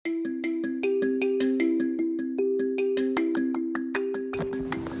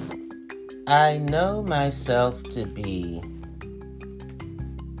I know myself to be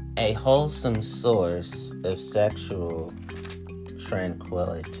a wholesome source of sexual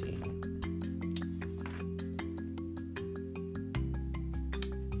tranquility.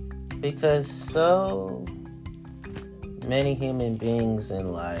 Because so many human beings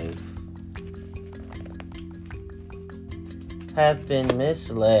in life have been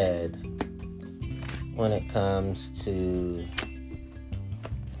misled when it comes to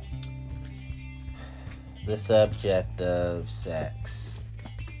the subject of sex.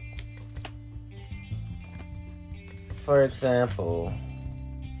 For example,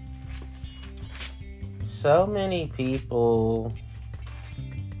 so many people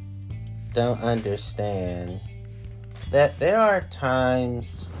don't understand that there are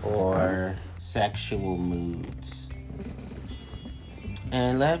times for sexual moods.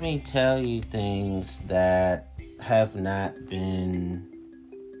 And let me tell you things that have not been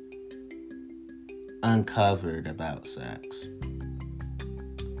uncovered about sex.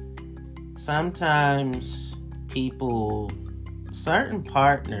 Sometimes certain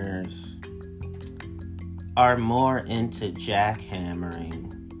partners are more into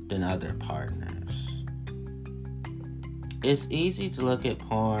jackhammering than other partners. It's easy to look at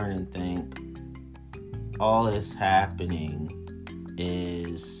porn and think all that's happening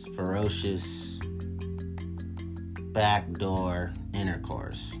is ferocious backdoor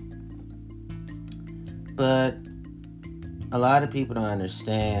intercourse. But a lot of people don't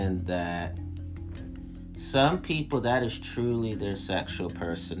understand that some people, that is truly their sexual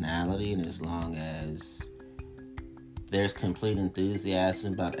personality, and as long as there's complete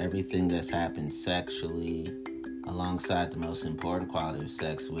enthusiasm about everything that's happened sexually, alongside the most important quality of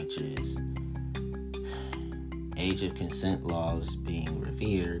sex, which is age of consent laws being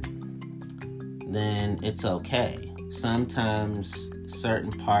revered, then it's okay. Sometimes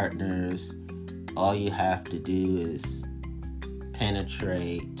certain partners, all you have to do is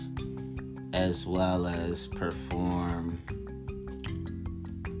penetrate as well as perform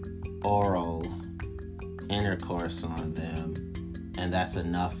oral intercourse on them, and that's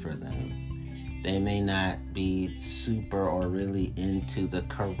enough for them. They may not be super or really into the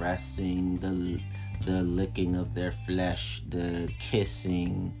caressing, the licking of their flesh, the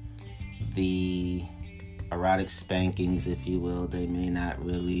kissing, the erotic spankings, if you will. They may not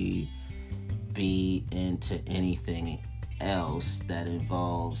really be into anything else that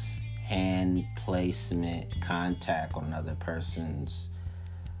involves hand placement, contact on another person's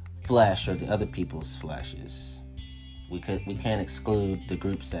flesh or the other people's fleshes. We can't exclude the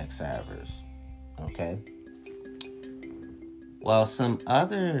group sex havers, okay? While some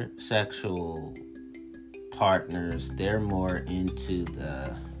other sexual partners, they're more into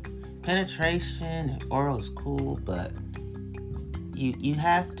the penetration and oral is cool, but you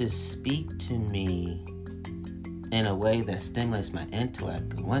have to speak to me in a way that stimulates my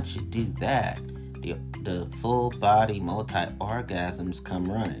intellect. And once you do that, the full body multi-orgasms come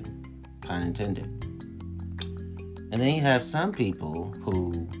running, pun intended. And then you have some people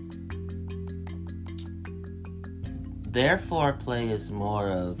who their foreplay is more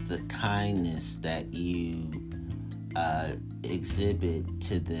of the kindness that you exhibit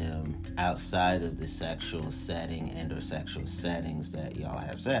to them outside of the sexual setting and or sexual settings that y'all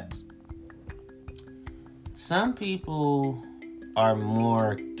have sex. Some people are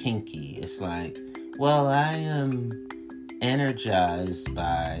more kinky. It's like, well, I am energized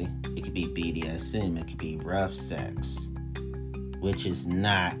by, it could be BDSM, it could be rough sex, which is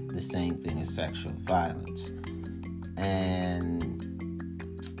not the same thing as sexual violence. And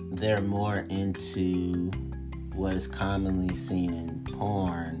they're more into what is commonly seen in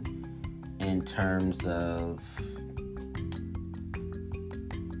porn in terms of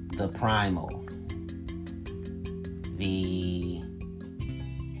the primal, the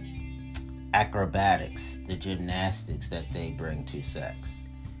acrobatics, the gymnastics that they bring to sex.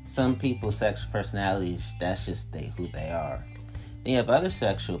 Some people's sexual personalities, that's just who they are. Then you have other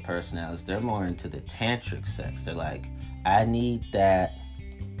sexual personalities, they're more into the tantric sex. They're like, I need that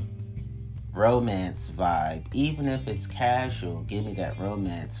romance vibe. Even if it's casual, give me that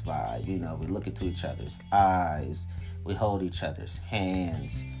romance vibe. You know, we look into each other's eyes, we hold each other's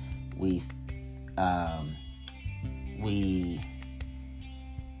hands, we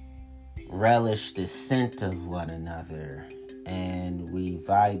relish the scent of one another, and we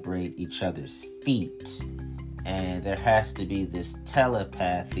vibrate each other's feet. And there has to be this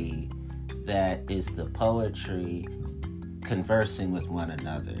telepathy that is the poetry conversing with one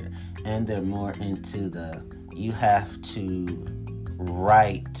another. And they're more into you have to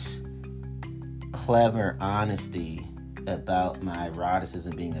write clever honesty about my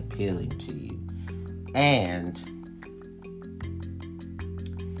eroticism being appealing to you. And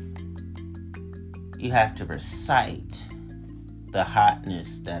you have to recite the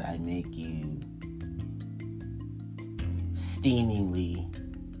hotness that I make you steamingly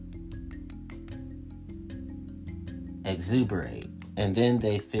exuberate. And then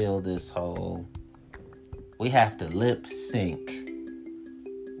they feel this whole, we have to lip sync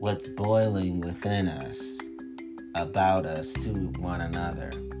what's boiling within us about us to one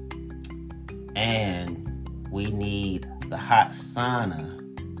another. And we need the hot sauna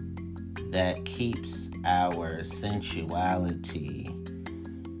that keeps our sensuality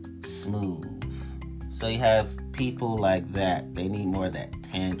smooth. So you have people like that. They need more of that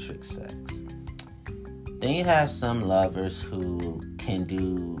tantric sex. Then you have some lovers who can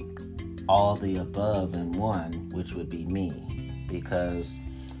do all the above in one, which would be me, because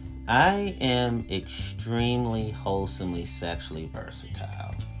I am extremely wholesomely sexually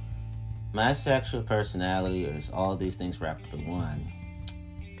versatile. My sexual personality is all these things wrapped up in one.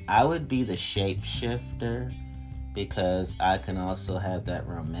 I would be the shapeshifter because I can also have that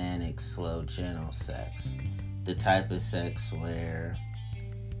romantic, slow, gentle sex. The type of sex where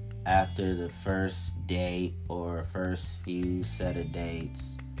after the first date or first few set of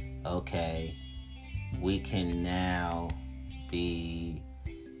dates, okay, we can now be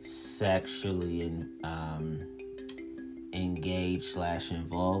sexually engaged /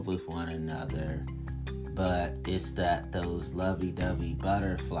 involved with one another, but it's that those lovey-dovey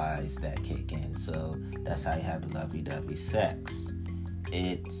butterflies that kick in. So that's how you have the lovey-dovey sex.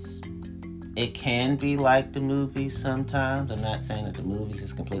 It can be like the movies sometimes. I'm not saying that the movies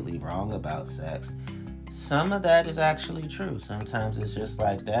is completely wrong about sex. Some of that is actually true. Sometimes it's just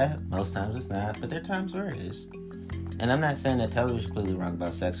like that. Most times it's not, but there are times where it is. And I'm not saying that television is completely wrong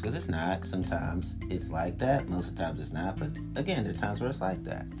about sex, because it's not. Sometimes it's like that. Most of the times it's not. But again, there are times where it's like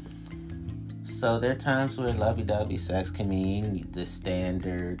that. So there are times where lovey-dovey sex can mean the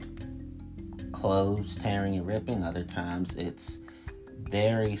standard clothes tearing and ripping. Other times it's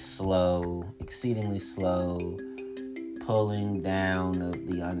very slow, exceedingly slow, pulling down of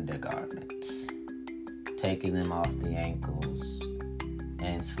the undergarments, taking them off the ankles,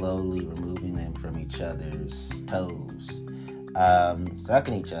 and slowly removing them from each other's toes,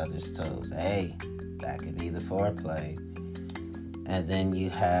 sucking each other's toes. Hey, that could be the foreplay. And then you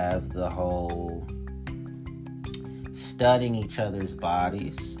have the whole studying each other's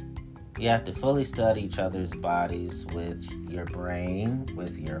bodies. You have to fully study each other's bodies with your brain,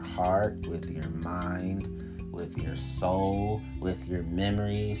 with your heart, with your mind, with your soul, with your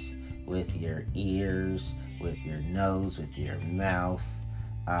memories, with your ears, with your nose, with your mouth,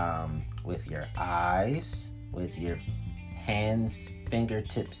 with your eyes, with your hands,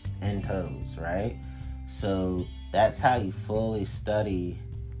 fingertips, and toes, right? So that's how you fully study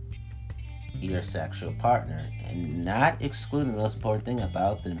your sexual partner, and not excluding the most important thing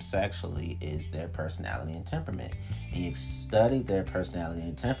about them sexually is their personality and temperament. And you study their personality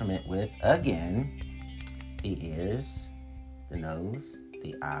and temperament with, again, the ears, the nose,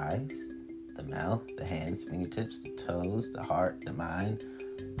 the eyes, the mouth, the hands, fingertips, the toes, the heart, the mind,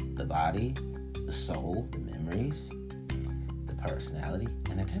 the body, the soul, the memories, the personality,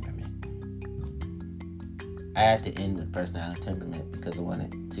 and the temperament. I had to end with personality and temperament because I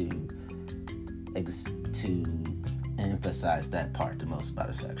wanted to emphasize that part the most about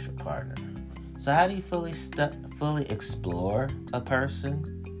a sexual partner. So how do you fully explore a person,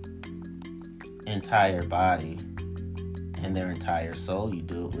 entire body, and their entire soul? You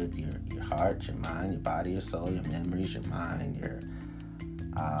do it with your heart, your mind, your body, your soul, your memories, your mind, your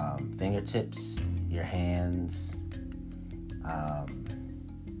fingertips, your hands,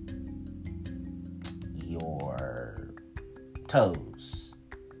 your toes,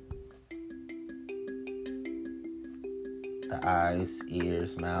 the eyes,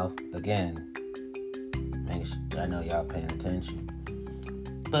 ears, mouth. Again, I know y'all paying attention.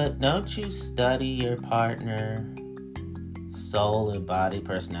 But don't you study your partner, soul and body,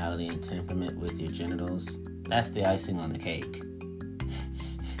 personality, and temperament with your genitals? That's the icing on the cake.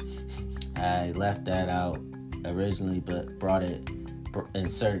 I left that out originally, but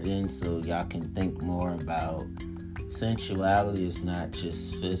inserted in so y'all can think more about sensuality is not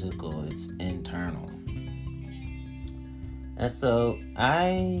just physical, it's internal. And so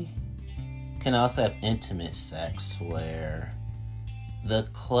I can also have intimate sex where the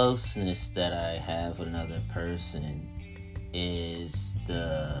closeness that I have with another person is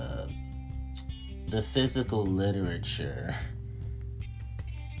the physical literature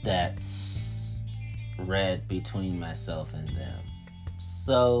that's read between myself and them.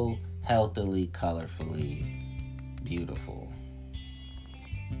 So healthily, colorfully, beautiful.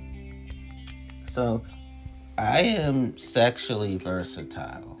 So I am sexually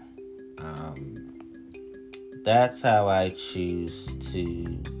versatile. That's how I choose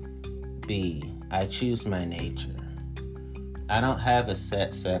to be. I choose my nature. I don't have a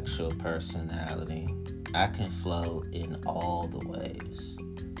set sexual personality. I can flow in all the ways.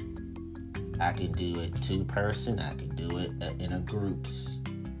 I can do it two-person. I can do it in a groups.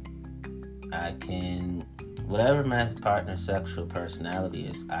 I can, whatever my partner's sexual personality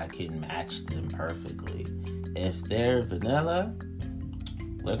is, I can match them perfectly. If they're vanilla,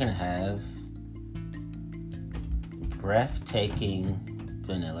 we're going to have breathtaking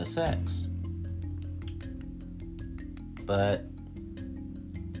vanilla sex. But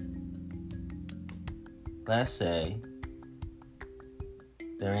let's say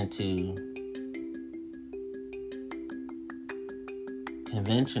they're into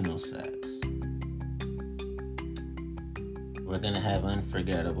conventional sex. We're going to have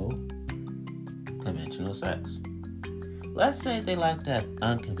unforgettable conventional sex. Let's say they like that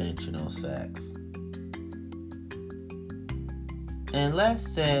unconventional sex. And let's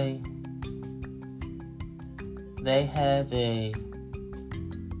say they have a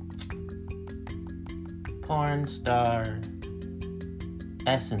porn star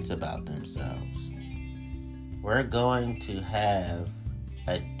essence about themselves. We're going to have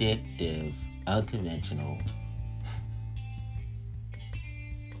addictive, unconventional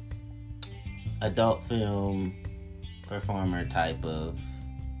adult film performer type of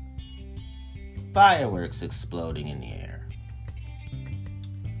fireworks exploding in the air.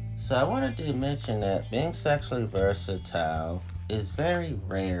 So I wanted to mention that being sexually versatile is very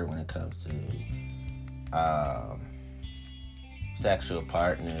rare when it comes to sexual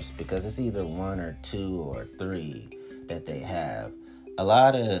partners, because it's either one or two or three that they have. A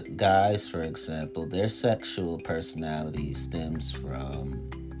lot of guys, for example, their sexual personality stems from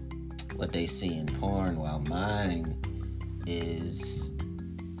what they see in porn, while mine is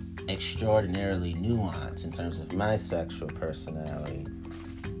extraordinarily nuanced in terms of my sexual personality.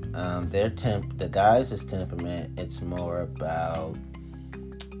 The guys' temperament, it's more about,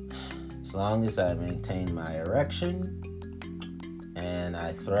 as long as I maintain my erection and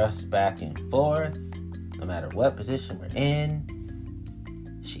I thrust back and forth, no matter what position we're in,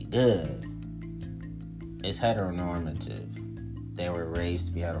 she good. It's heteronormative. They were raised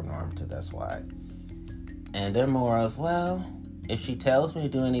to be heteronormative, that's why. And they're more of, well, if she tells me to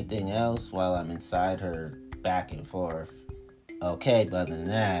do anything else while I'm inside her back and forth, okay, but other than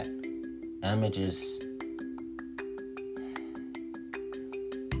that, I'ma just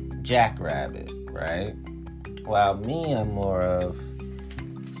jackrabbit, right? While me, I'm more of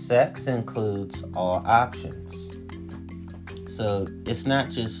sex includes all options. So there's not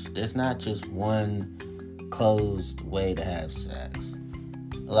just one closed way to have sex.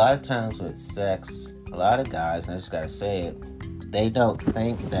 A lot of times with sex, a lot of guys, and I just gotta say it, they don't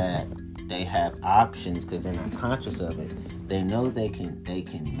think that they have options because they're not conscious of it. They know they can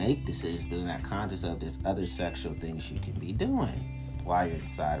make decisions, but they're not conscious of there's other sexual things you can be doing while you're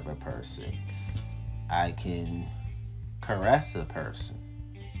inside of a person. I can caress a person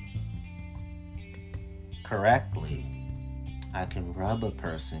correctly. I can rub a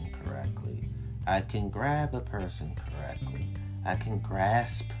person correctly. I can grab a person correctly. I can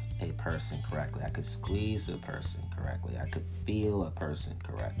grasp a person correctly. I could squeeze a person correctly. I could feel a person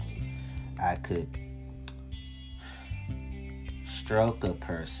correctly. I could stroke a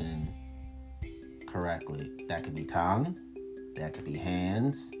person correctly. That could be tongue. That could be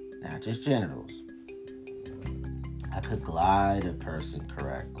hands, not just genitals. I could glide a person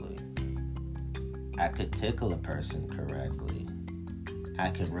correctly. I could tickle a person correctly. I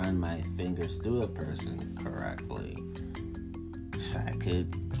could run my fingers through a person correctly. I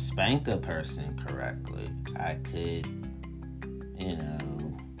could spank a person correctly. I could,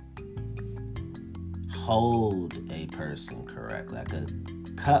 hold a person correctly. I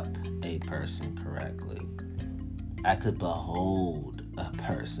could cup a person correctly. I could behold a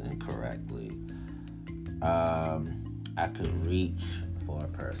person correctly. I could reach for a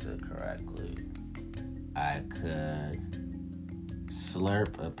person correctly. I could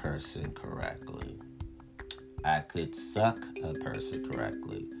slurp a person correctly. I could suck a person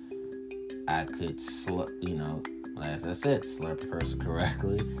correctly. I could as I said, slurp a person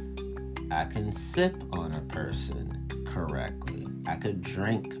correctly. I can sip on a person correctly. I could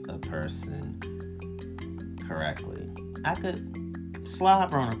drink a person correctly. I could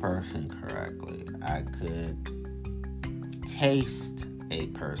slobber on a person correctly. I could taste a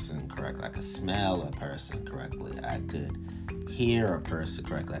person correctly. I could smell a person correctly. I could hear a person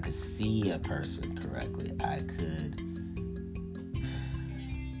correctly. I could see a person correctly. I could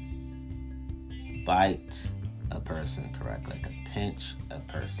bite a person correctly. I could pinch a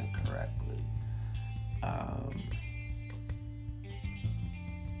person correctly.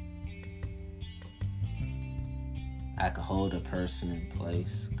 I could hold a person in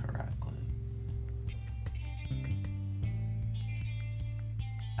place correctly.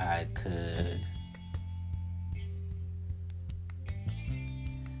 I could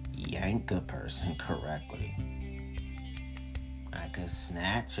yank a person correctly. I could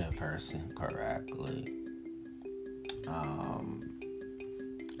snatch a person correctly.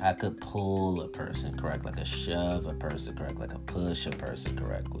 I could pull a person correctly. I could shove a person correctly. I could push a person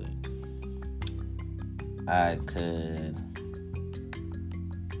correctly. I could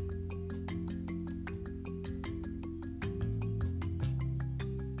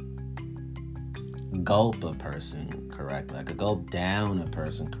gulp a person correctly. I could gulp down a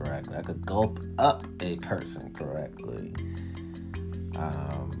person correctly. I could gulp up a person correctly.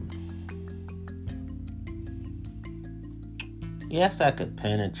 Yes, I could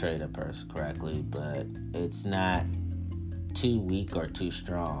penetrate a person correctly, but it's not too weak or too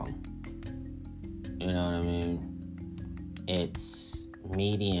strong. You know what I mean? It's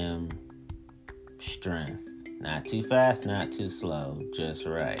medium strength. Not too fast, not too slow. Just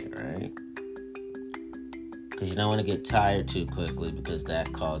right? Because you don't want to get tired too quickly, because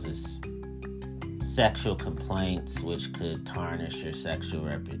that causes sexual complaints, which could tarnish your sexual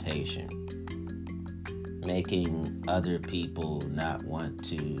reputation, making other people not want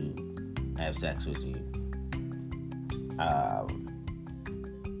to have sex with you.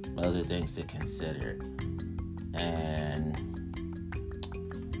 Those are things to consider. And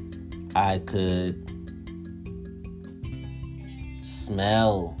I could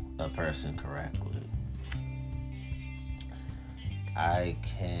smell a person correctly. I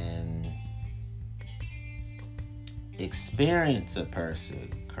can experience a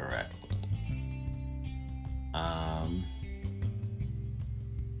person correctly.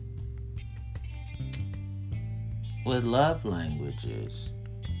 With love languages,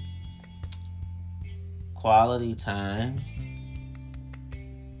 quality time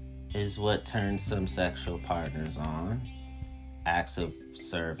is what turns some sexual partners on. Acts of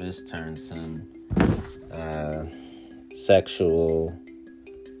service turns some sexual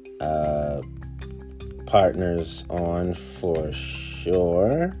partners on for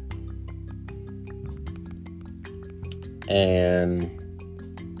sure. And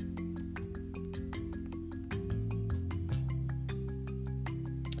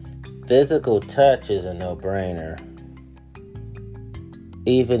physical touch is a no-brainer,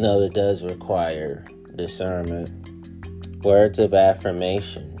 even though it does require discernment. Words of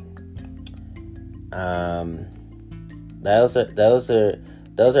affirmation. Those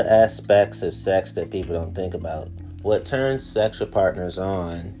are aspects of sex that people don't think about. What turns sexual partners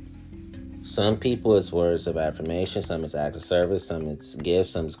on? Some people is words of affirmation, some is acts of service, some is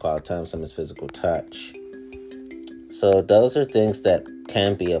gifts, some is quality time, some is physical touch. So those are things that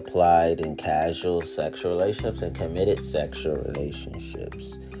can be applied in casual sexual relationships and committed sexual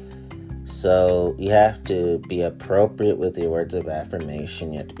relationships. So you have to be appropriate with your words of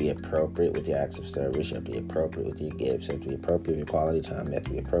affirmation. You have to be appropriate with your acts of service. You have to be appropriate with your gifts. You have to be appropriate with your quality time. You have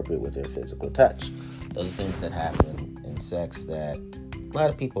to be appropriate with your physical touch. Those are things that happen in sex that a lot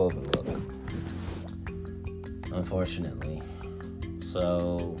of people overlook, unfortunately.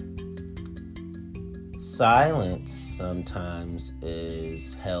 So silence sometimes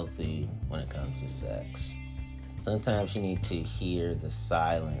is healthy when it comes to sex. Sometimes you need to hear the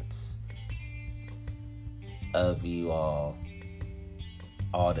silence of you all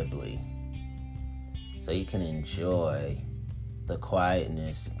audibly, so you can enjoy the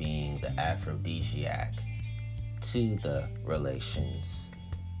quietness being the aphrodisiac to the relations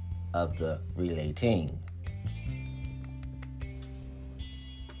of the relating.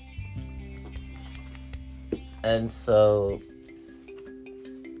 And so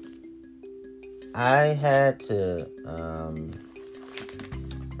I had to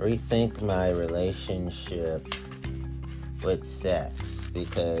rethink my relationship with sex,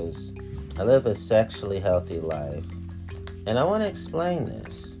 because I live a sexually healthy life, and I want to explain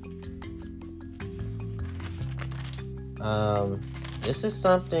this. This is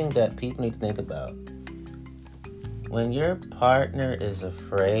something that people need to think about. When your partner is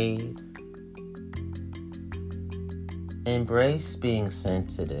afraid, embrace being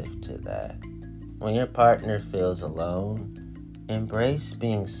sensitive to that. When your partner feels alone, embrace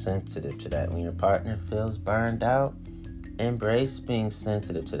being sensitive to that. When your partner feels burned out, embrace being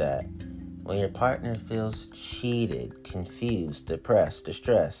sensitive to that. When your partner feels cheated, confused, depressed,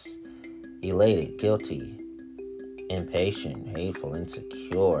 distressed, elated, guilty, impatient, hateful,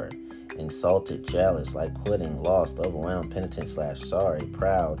 insecure, insulted, jealous, like quitting, lost, overwhelmed, penitent / sorry,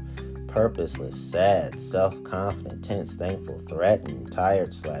 proud, purposeless, sad, self-confident, tense, thankful, threatened,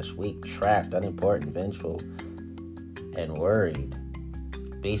 tired / weak, trapped, unimportant, vengeful, and worried.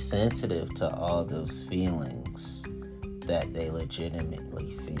 Be sensitive to all those feelings that they legitimately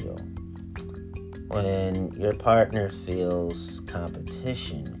feel. When your partner feels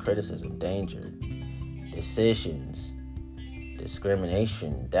competition, criticism, danger, decisions,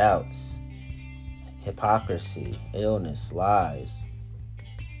 discrimination, doubts, hypocrisy, illness, lies,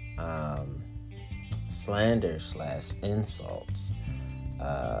 slander / insults,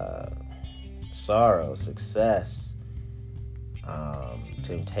 sorrow, success,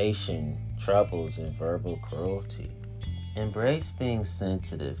 temptation, troubles, and verbal cruelty. Embrace being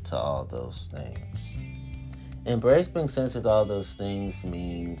sensitive to all those things. Embrace being sensitive to all those things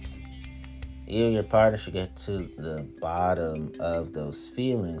means you and your partner should get to the bottom of those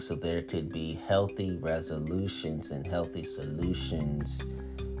feelings so there could be healthy resolutions and healthy solutions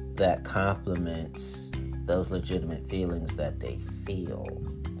that complements those legitimate feelings that they feel.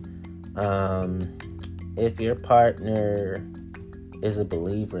 If your partner is a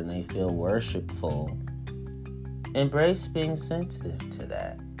believer and they feel worshipful, embrace being sensitive to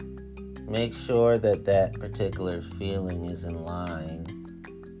that. Make sure that that particular feeling is in line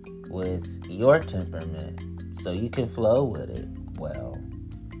with your temperament so you can flow with it well.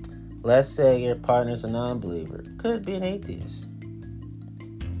 Let's say your partner's a non-believer, could be an atheist.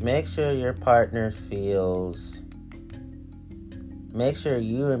 Make sure your partner make sure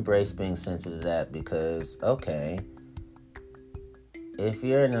you embrace being sensitive to that because, okay, if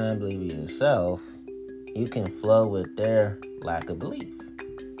you're a non-believer yourself, you can flow with their lack of belief.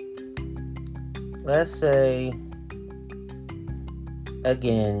 Let's say,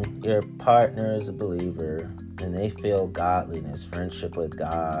 again, your partner is a believer and they feel godliness, friendship with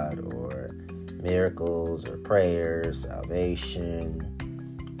God, or miracles, or prayers, salvation.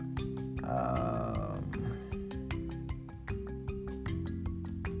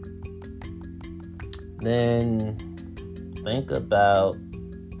 Then think about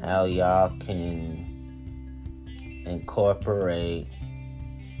how y'all can incorporate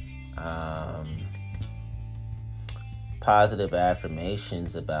positive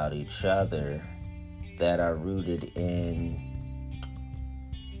affirmations about each other that are rooted in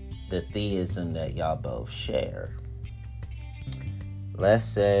the theism that y'all both share. Let's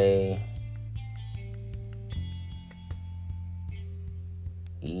say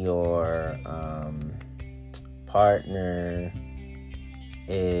your partner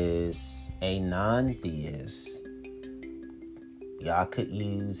is a non-theist. Y'all could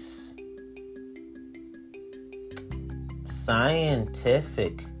use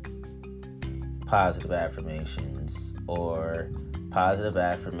scientific positive affirmations or positive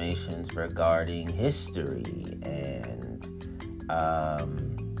affirmations regarding history and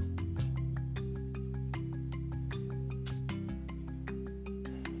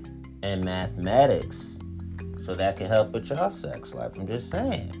mathematics, so that can help with y'all sex life. I'm just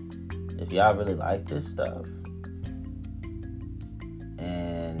saying, if y'all really like this stuff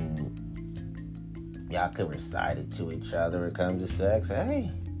and y'all could recite it to each other when it comes to sex,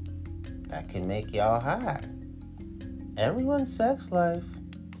 hey, that can make y'all high. Everyone's sex life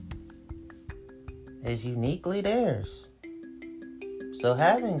is uniquely theirs. So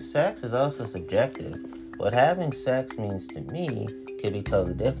having sex is also subjective. What having sex means to me could be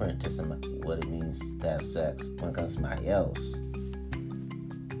totally different to what it means to have sex when it comes to somebody else.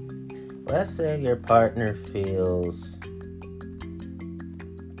 Let's say your partner feels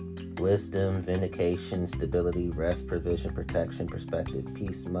wisdom, vindication, stability, rest, provision, protection, perspective,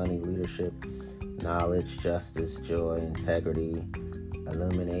 peace, money, leadership, knowledge, justice, joy, integrity,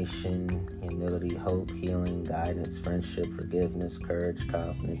 illumination, humility, hope, healing, guidance, friendship, forgiveness, courage,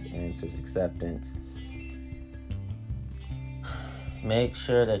 confidence, answers, acceptance. Make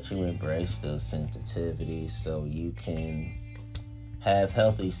sure that you embrace those sensitivities so you can have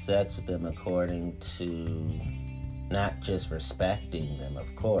healthy sex with them according to not just respecting them,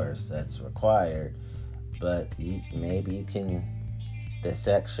 of course, that's required, but the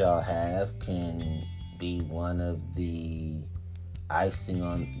sex y'all have can be one of the icing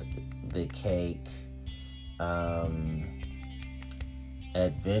on the cake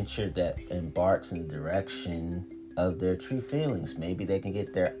adventure that embarks in the direction of their true feelings. Maybe they can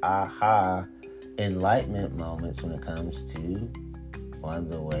get their aha enlightenment moments when it comes to one of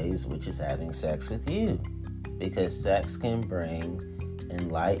the ways, which is having sex with you, because sex can bring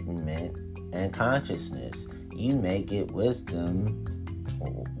enlightenment and consciousness. You may get wisdom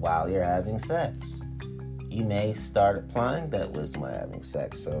while you're having sex. You may start applying that wisdom while having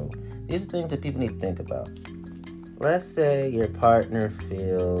sex. So these are things that people need to think about. Let's say your partner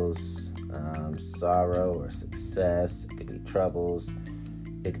feels sorrow or success. It could be troubles.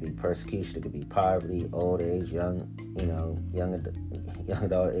 It could be persecution. It could be poverty, old age, young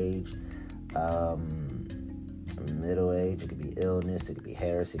adult age, middle age. It could be illness. It could be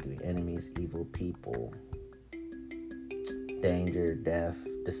heresy. It could be enemies, evil people, danger, death,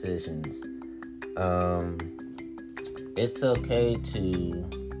 decisions. It's okay to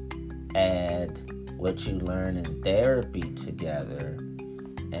add what you learn in therapy together,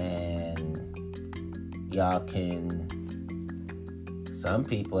 and y'all can, some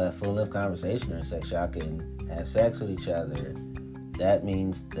people have full of conversation during sex, y'all can have sex with each other. That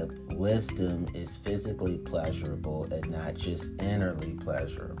means the wisdom is physically pleasurable and not just innerly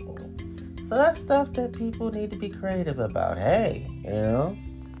pleasurable. So that's stuff that people need to be creative about. Hey,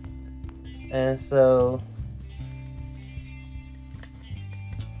 And so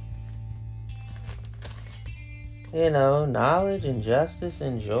knowledge and justice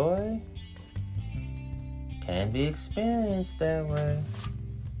and joy can be experienced that way.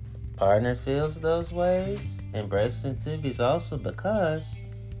 Partner feels those ways. Embrace sensitivities also because,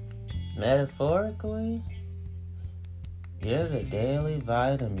 metaphorically, you're the daily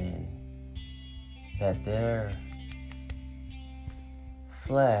vitamin that their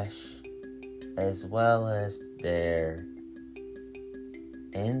flesh as well as their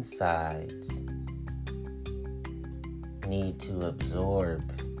insides need to absorb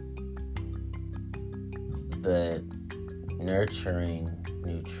the nurturing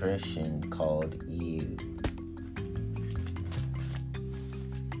nutrition called you.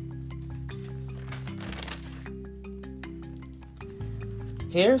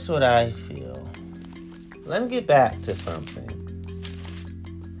 Here's what I feel. Let me get back to something.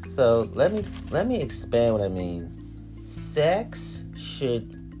 So let me expand what I mean. Sex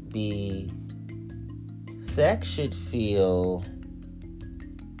should feel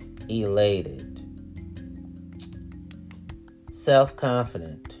elated,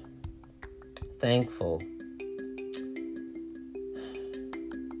 self-confident, thankful,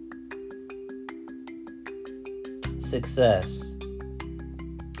 success,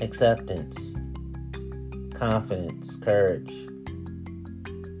 acceptance, confidence, courage,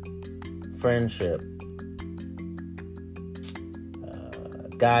 friendship,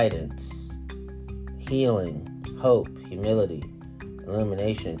 guidance, healing, hope, humility,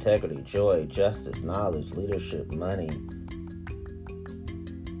 illumination, integrity, joy, justice, knowledge, leadership, money,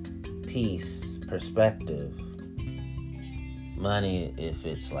 peace, perspective. Money if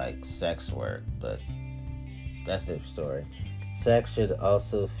it's like sex work, but that's a different story. Sex should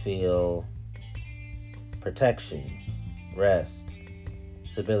also feel protection, rest,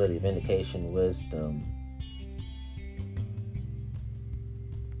 stability, vindication, wisdom.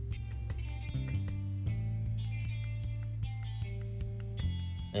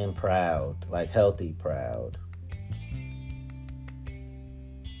 And proud, like healthy proud.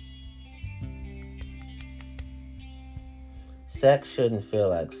 Sex shouldn't feel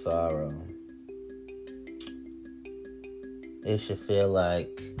like sorrow. It should feel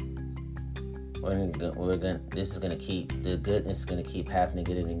like the goodness is gonna keep happening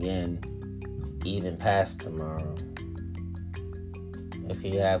again and again, even past tomorrow. If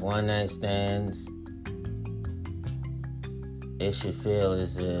you have one night stands, it should feel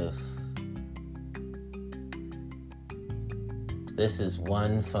as if this is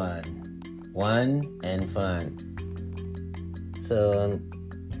one and fun. So,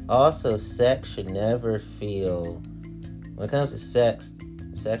 also, sex should never feel, when it comes to sex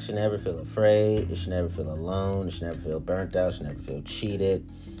should never feel afraid. It should never feel alone. It should never feel burnt out. It should never feel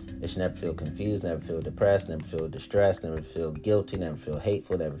cheated. It should never feel confused, never feel depressed, never feel distressed, never feel guilty, never feel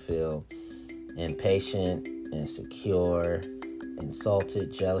hateful, never feel impatient, insecure,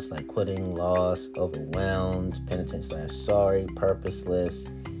 insulted, jealous, like quitting, lost, overwhelmed, penitent/sorry, purposeless,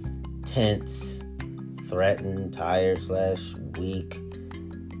 tense, threatened, tired/weak,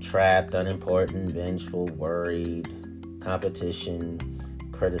 trapped, unimportant, vengeful, worried, competition,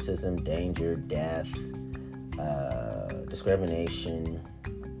 criticism, danger, death, discrimination,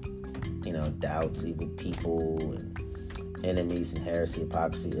 doubts, evil people, and enemies, and heresy,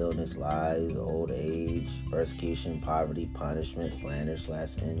 hypocrisy, illness, lies, old age, persecution, poverty, punishment,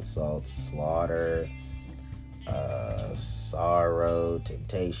 slander/insults, slaughter, sorrow,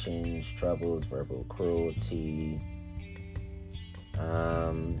 temptations, troubles, verbal cruelty.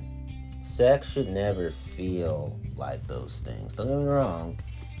 Sex should never feel like those things. Don't get me wrong.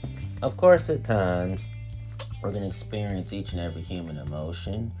 Of course, at times, we're going to experience each and every human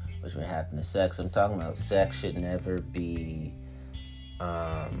emotion, which may happen to sex. I'm talking about sex should never be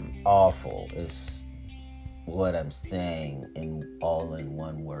awful, is what I'm saying all in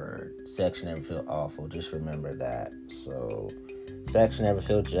one word. Sex should never feel awful. Just remember that. So, sex should never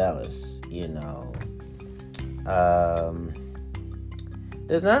feel jealous,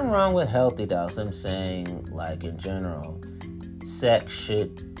 There's nothing wrong with healthy doubts. I'm saying, like, in general, sex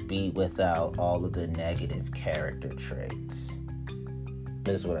should be without all of the negative character traits.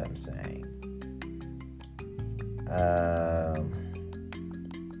 Is what I'm saying.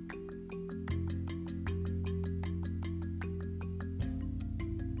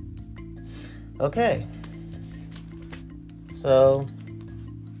 Okay. So,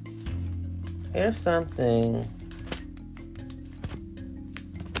 here's something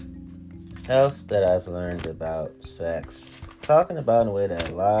else that I've learned about sex. Talking about in a way that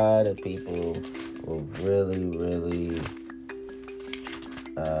a lot of people will really, really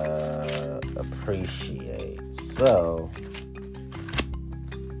appreciate. So,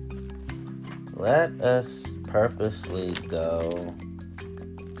 let us purposely go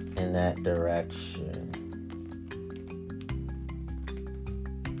in that direction.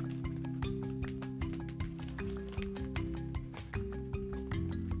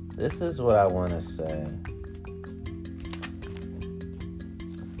 This is what I want to say.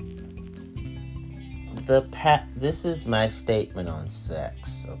 This is my statement on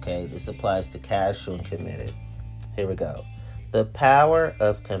sex, okay? This applies to casual and committed. Here we go. The power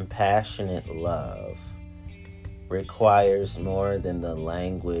of compassionate love requires more than the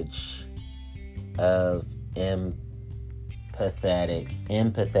language of empathetic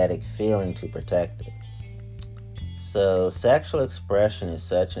feeling to protect it. So, sexual expression is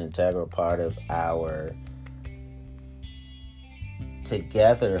such an integral part of our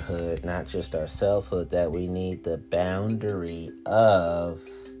togetherhood, not just our selfhood, that we need the boundary of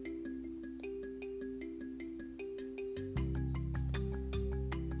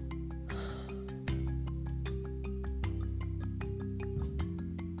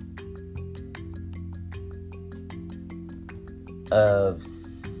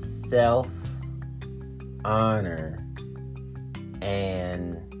self-honor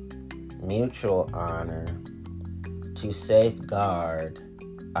and mutual honor to safeguard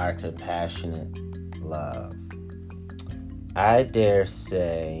our compassionate love. I dare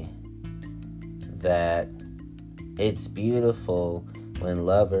say that it's beautiful when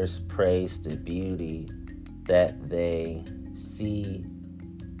lovers praise the beauty that they see,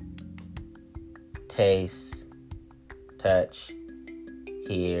 taste, touch,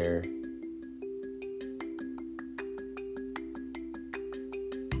 hear,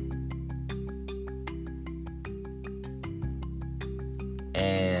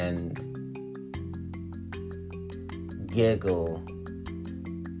 and giggle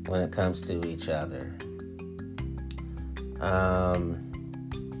when it comes to each other.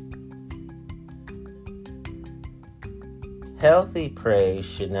 Healthy praise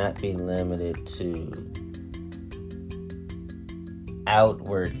should not be limited to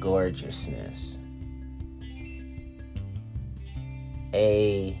outward gorgeousness.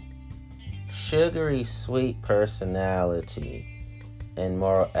 A sugary sweet personality and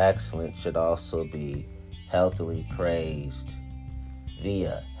moral excellence should also be healthily praised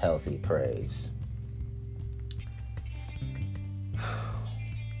via healthy praise.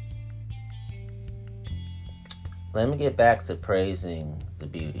 Let me get back to praising the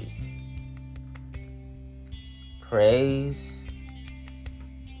beauty. Praise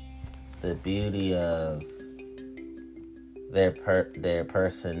the beauty of their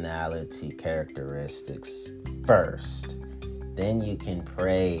personality characteristics first. Then you can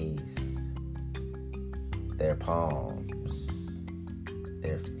praise their palms,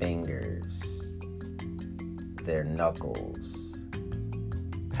 their fingers, their knuckles,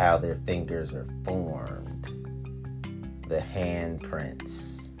 how their fingers are formed, the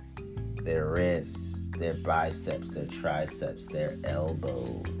handprints, their wrists, their biceps, their triceps, their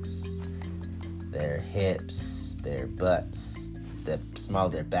elbows, their hips, their butts, their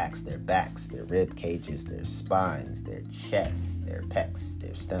backs, their rib cages, their spines, their chests, their pecs,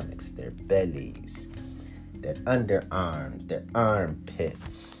 their stomachs, their bellies, their underarms, their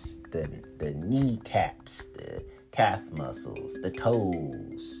armpits, the kneecaps, the calf muscles, the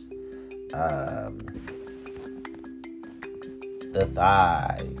toes, the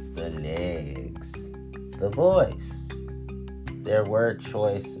thighs, the legs, the voice, their word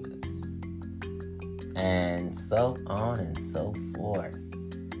choices, and so on and so forth.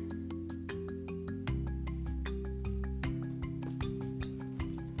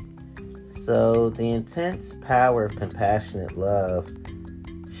 So the intense power of compassionate love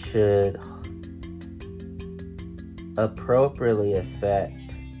should appropriately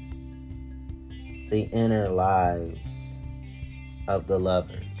affect the inner lives of the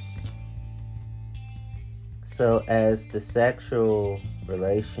lovers. So as the sexual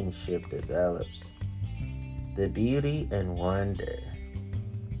relationship develops, the beauty and wonder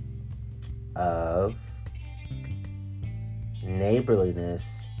of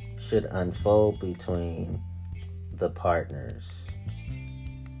neighborliness should unfold between the partners.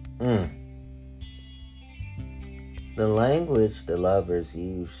 The language the lovers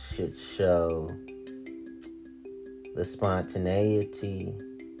use should show the spontaneity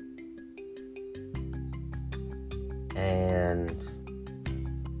and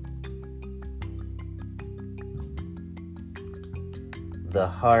the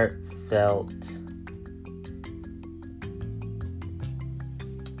heartfelt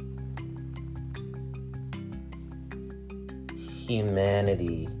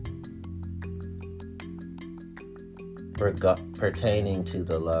humanity pertaining to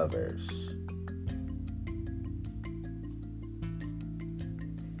the lovers.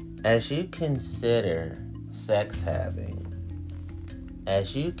 As you consider sex having,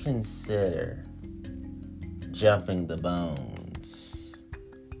 as you consider jumping the bones,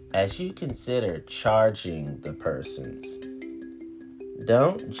 as you consider charging the persons,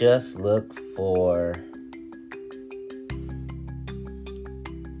 don't just look for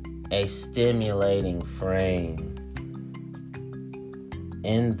a stimulating frame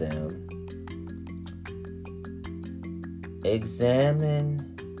in them. Examine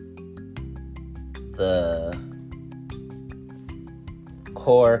the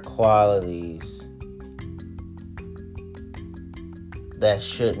core qualities that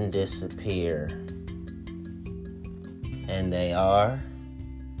shouldn't disappear, and they are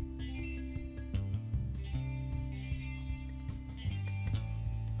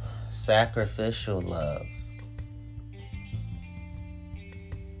sacrificial love,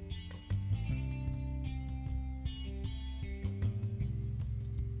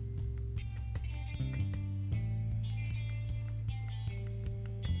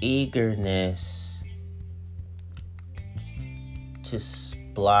 eagerness to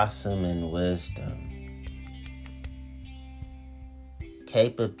blossom in wisdom,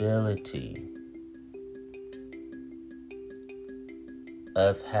 capability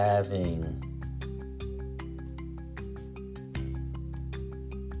of having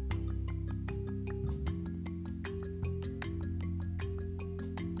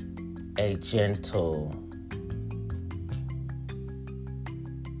a gentle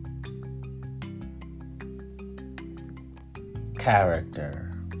character.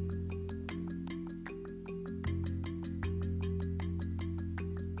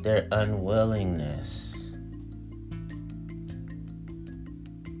 Their unwillingness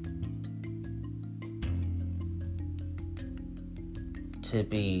to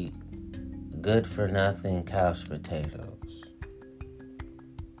be good for nothing couch potatoes,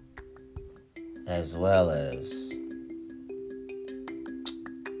 as well as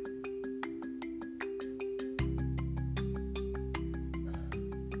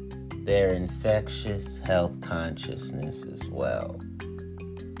their infectious health consciousness as well.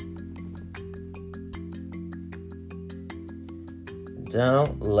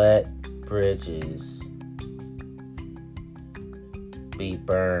 Don't let bridges be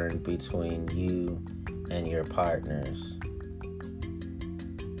burned between you and your partners.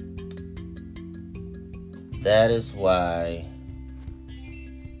 That is why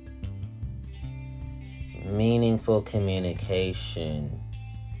meaningful communication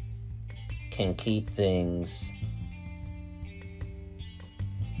can keep things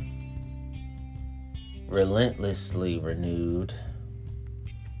relentlessly renewed,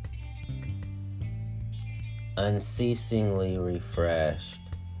 unceasingly refreshed,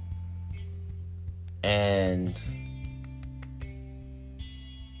 and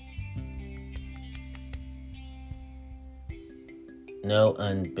no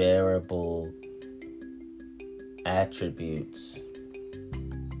unbearable attributes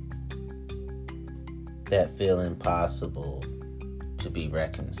that feel impossible to be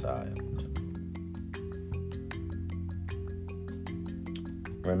reconciled.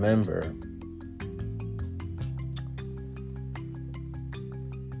 Remember,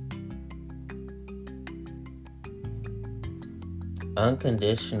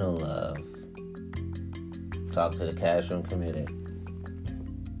 unconditional love, talk to the casual committed,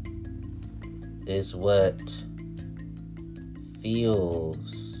 is what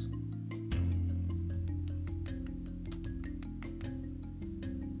feels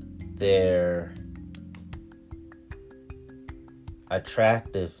their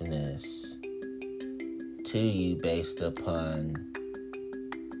attractiveness to you based upon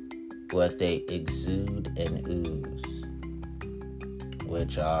what they exude and ooze,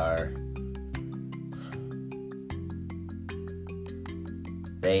 which are,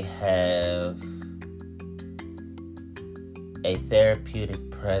 they have a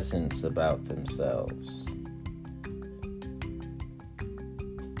therapeutic presence about themselves.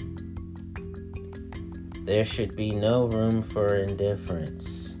 There should be no room for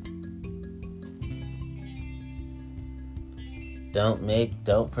indifference.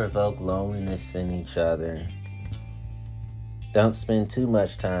 Don't provoke loneliness in each other. Don't spend too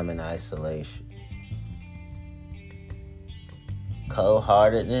much time in isolation.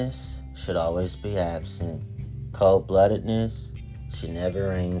 Cold-heartedness should always be absent. Cold-bloodedness should never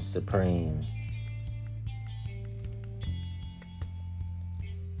reign supreme.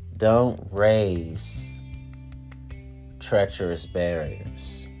 Don't raise treacherous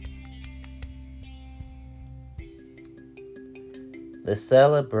barriers. The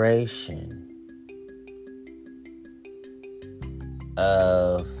celebration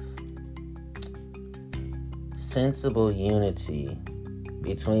of sensible unity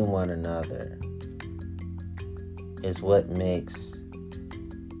between one another is what makes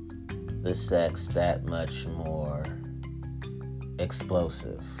the sex that much more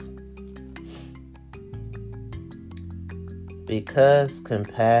explosive. Because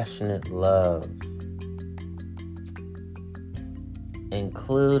compassionate love,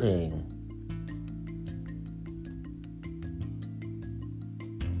 including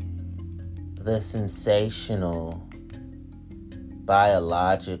the sensational,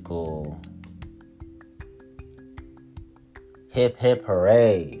 biological hip hip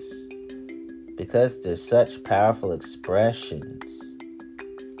hoorays, because they're such powerful expressions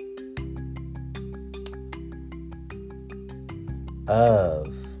of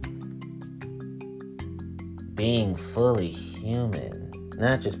being fully human,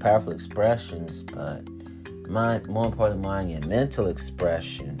 not just powerful expressions, but more importantly, mind and mental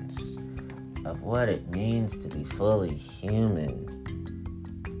expressions of what it means to be fully human.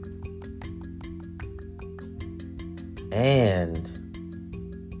 And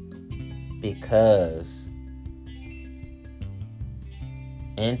because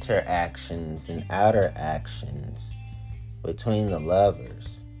interactions and outer actions between the lovers,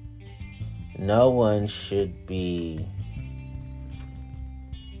 no one should be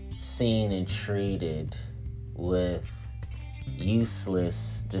seen and treated with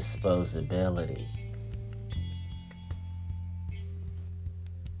useless disposability.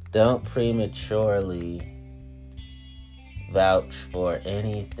 Don't prematurely vouch for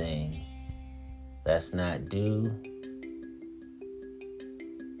anything that's not due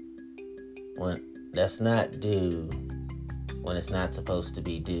when it's not supposed to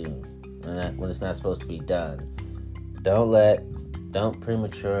be due, when it's not supposed to be done. Don't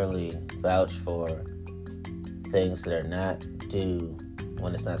prematurely vouch for things that are not due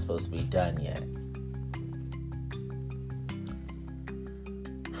when it's not supposed to be done yet.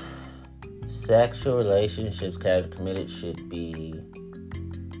 Sexual relationships, casual committed, should be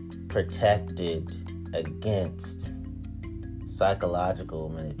protected against psychological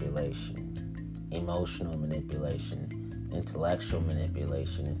manipulation, emotional manipulation, intellectual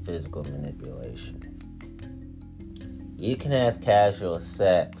manipulation, and physical manipulation. You can have casual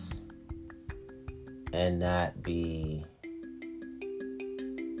sex and not be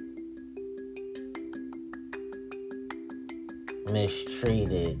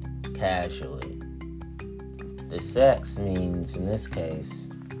mistreated casually. The sex means, in this case,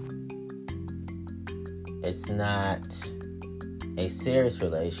 it's not a serious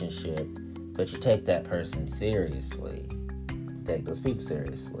relationship, but you take that person seriously. Take those people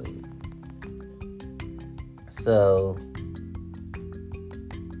seriously. So,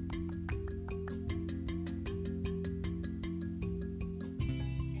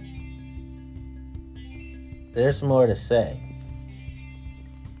 there's more to say.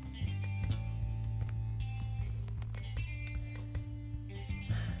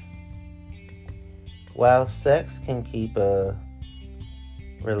 While sex can keep a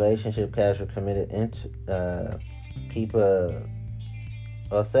relationship casual committed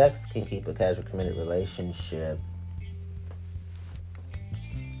sex can keep a casual committed relationship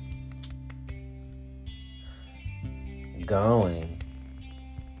going,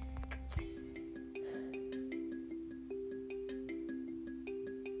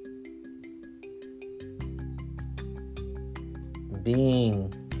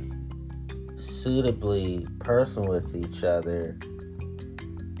 being suitably personal with each other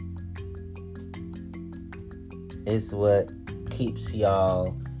is what keeps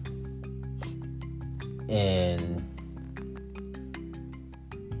y'all in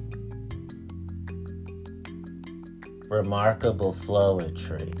remarkable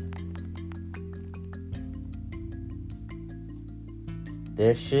flowetry.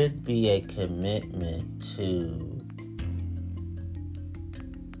 There should be a commitment to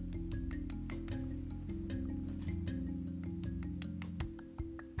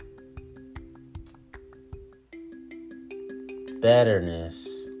betterness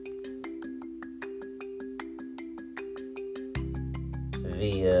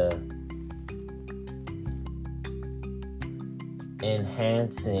via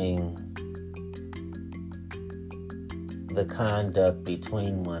enhancing the conduct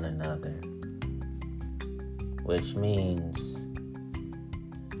between one another, which means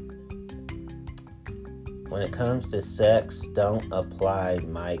when it comes to sex, don't apply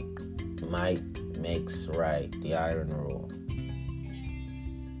might makes right, the iron rule.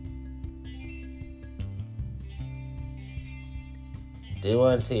 Do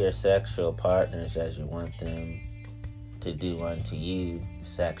unto your sexual partners as you want them to do unto you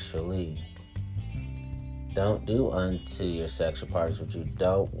sexually. Don't do unto your sexual partners what you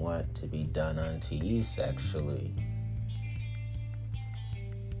don't want to be done unto you sexually.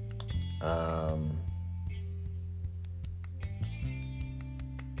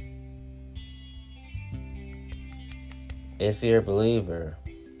 If you're a believer,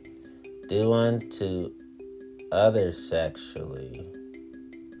 do unto others sexually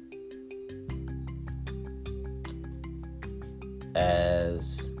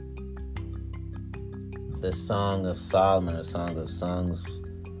as the Song of Solomon or Song of Songs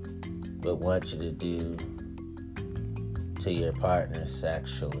would want you to do to your partner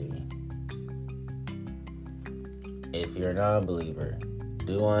sexually. If you're a non-believer,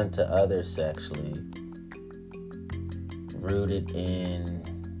 do unto others sexually, rooted in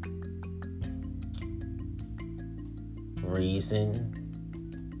reason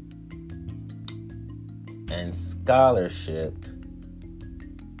and scholarship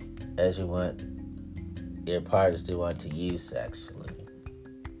as you want your partners to do unto you sexually.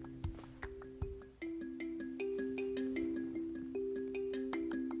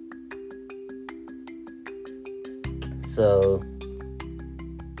 So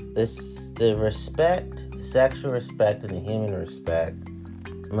the sexual respect and the human respect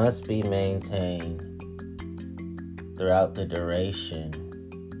must be maintained throughout the duration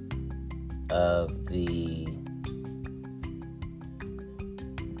of the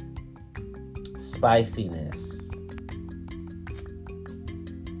spiciness.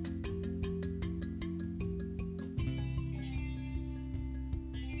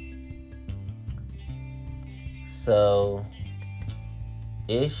 So,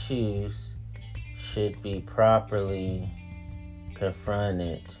 issues should be properly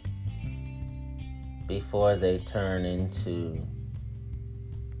confronted before they turn into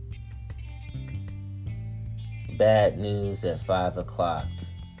bad news at 5 o'clock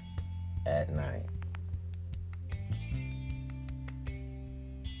at night.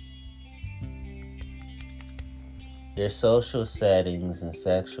 Your social settings and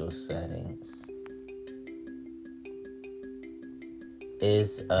sexual settings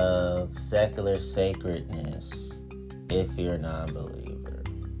is of secular sacredness if you're a non-believer.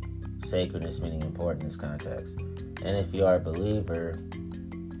 Sacredness meaning important in this context. And if you are a believer,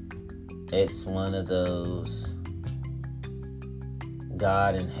 it's one of those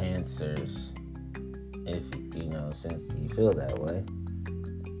God enhancers, if you know, since you feel that way.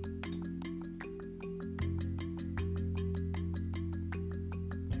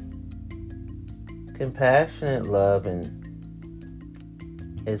 Compassionate love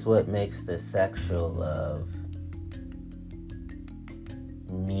is what makes the sexual love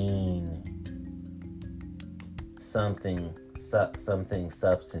mean something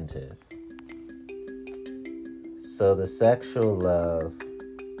substantive. So the sexual love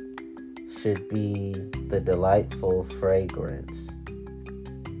should be the delightful fragrance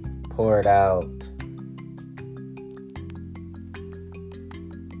poured out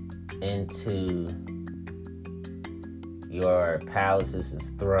into your palaces as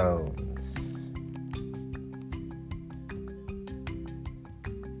thrones.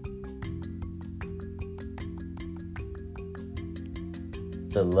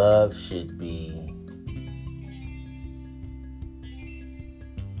 The love should be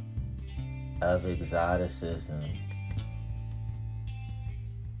of exoticism.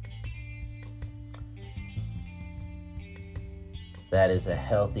 That is a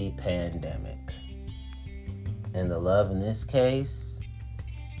healthy pandemic. And the love in this case,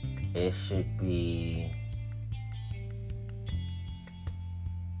 it should be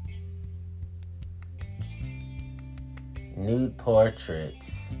nude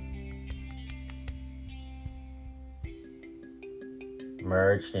portraits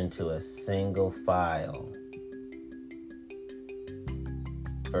merged into a single file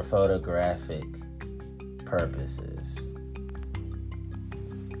for photographic purposes.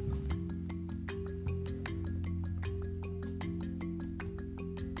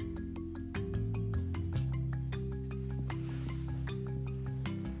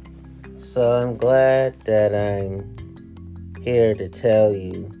 So I'm glad that I'm here to tell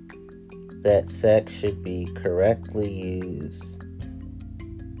you that sex should be correctly used,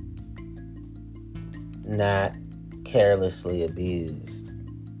 not carelessly abused.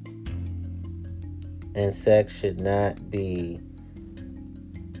 And sex should not be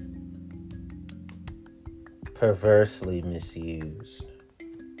perversely misused.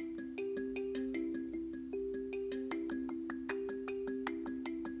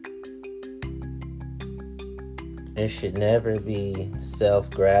 It should never be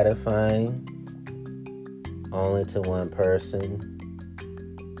self-gratifying, only to one person.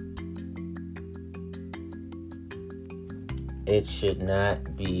 It should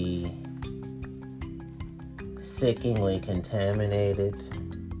not be sickeningly contaminated.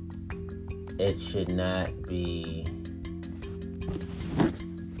 It should not be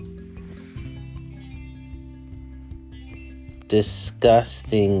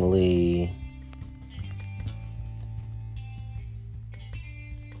disgustingly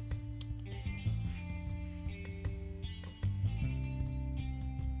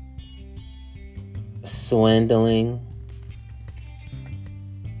swindling.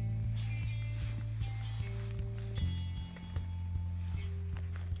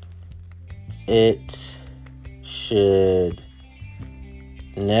 It should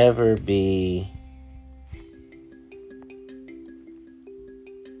never be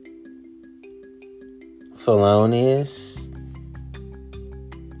felonious.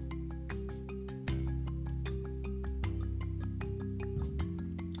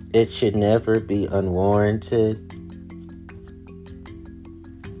 It should never be unwarranted.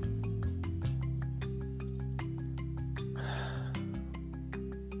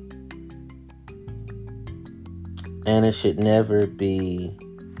 And it should never be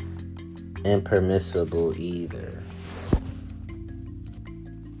impermissible either.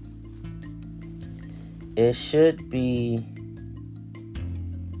 It should be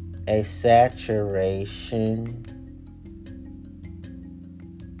a saturation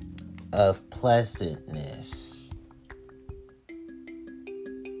of pleasantness.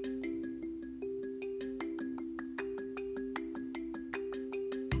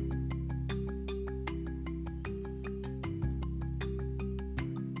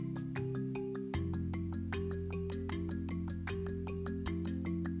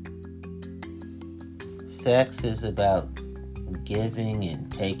 Sex is about giving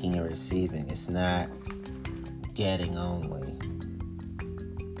and taking and receiving. It's not getting only.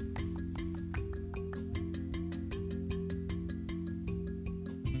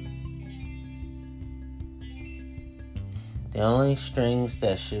 The only strings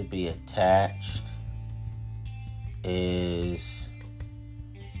that should be attached is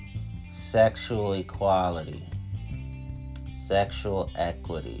sexual equality, sexual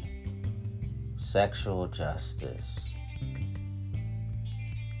equity, sexual justice.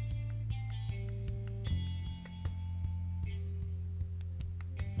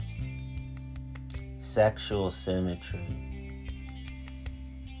 Sexual symmetry,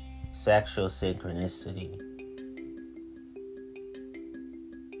 sexual synchronicity,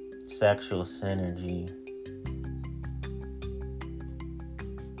 sexual synergy,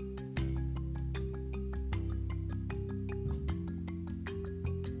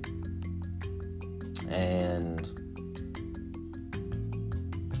 and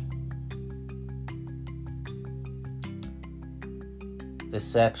the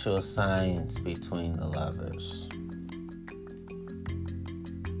sexual science between the lovers.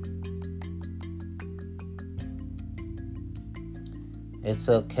 It's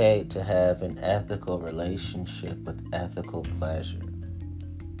okay to have an ethical relationship with ethical pleasure.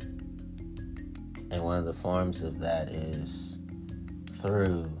 And one of the forms of that is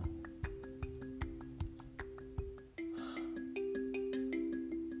through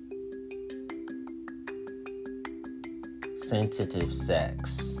sensitive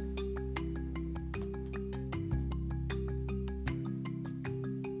sex.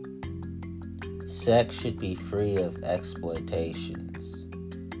 Sex should be free of exploitations.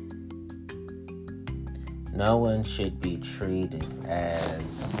 No one should be treated as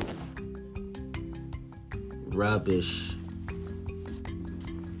rubbish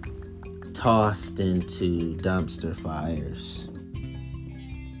tossed into dumpster fires.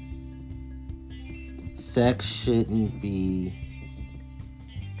 Sex shouldn't be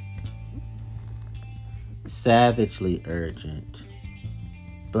savagely urgent,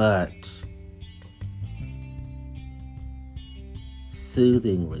 but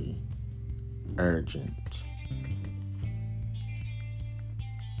soothingly urgent.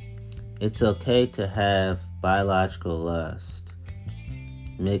 It's okay to have biological lust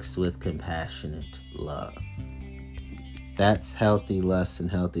mixed with compassionate love. That's healthy lust and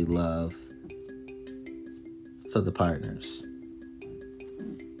healthy love for the partners.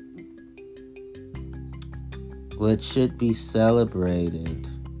 What should be celebrated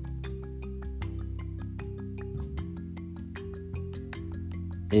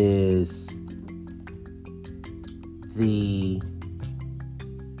is the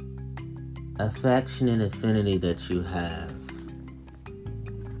affection and affinity that you have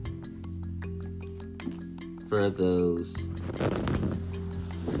for those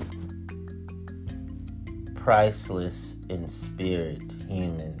priceless in spirit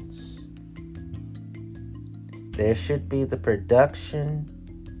humans. There should be the production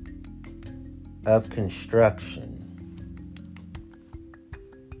of construction.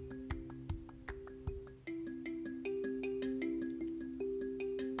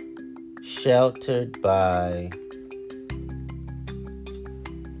 Sheltered by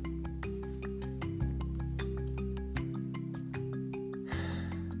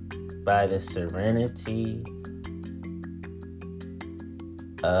the serenity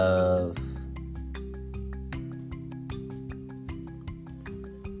of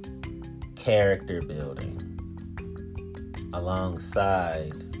character building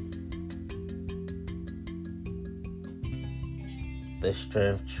alongside the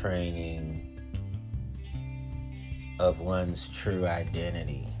strength training of one's true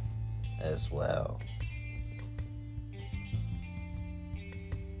identity as well.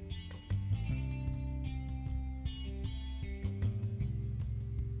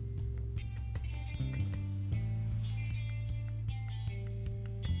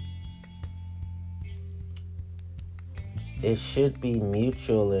 It should be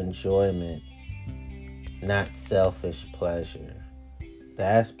mutual enjoyment, not selfish pleasure. The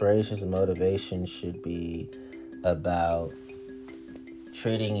aspirations and motivations should be about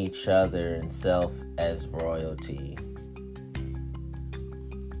treating each other and self as royalty,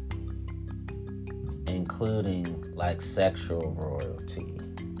 including like sexual royalty.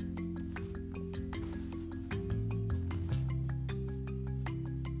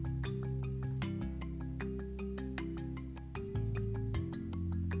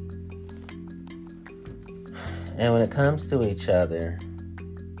 And when it comes to each other,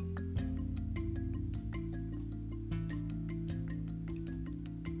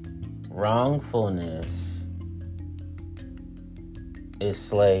 wrongfulness is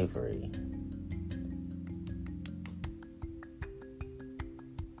slavery.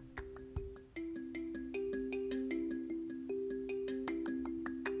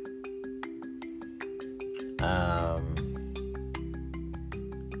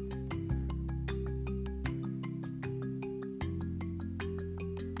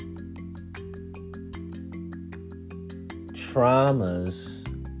 Traumas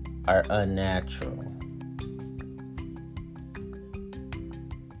are unnatural,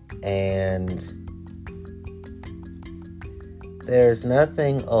 and there's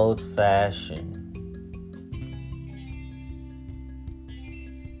nothing old-fashioned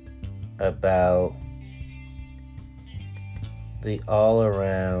about the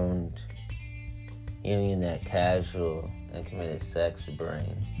all-around union that casual and committed sex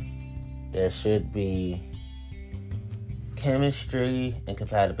bring. There should be chemistry and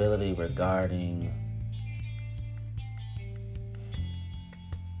compatibility regarding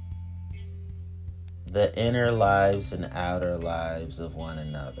the inner lives and outer lives of one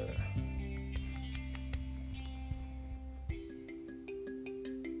another.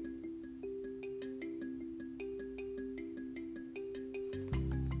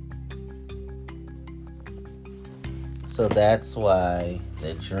 So that's why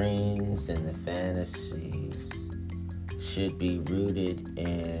the dreams and the fantasies should be rooted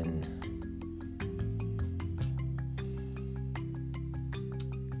in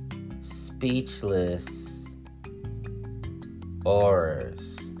speechless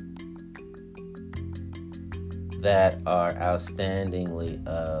auras that are outstandingly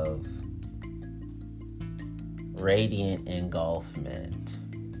of radiant engulfment.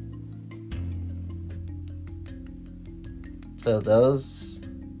 So those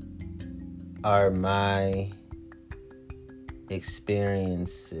are my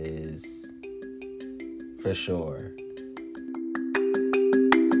experiences for sure.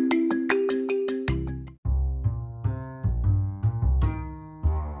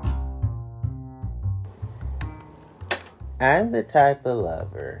 I'm the type of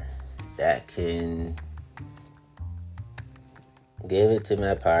lover that can give it to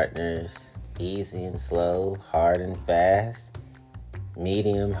my partners easy and slow, hard and fast,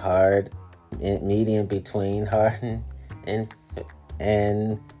 medium between hard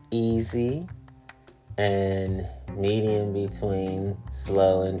and easy, and medium between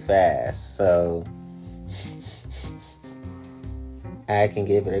slow and fast. So I can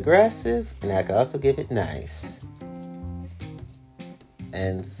give it aggressive, and I can also give it nice.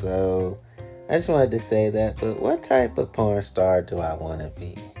 And so I just wanted to say that. But what type of porn star do I want to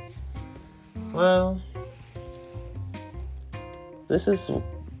be? Well, this is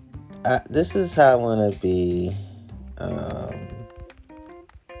how I want to be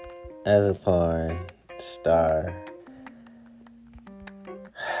as a porn star.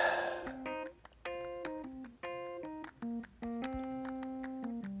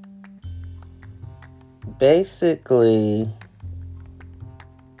 Basically,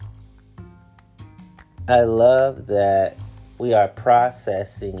 I love that we are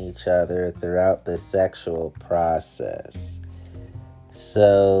processing each other throughout the sexual process.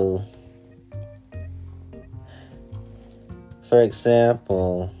 So, for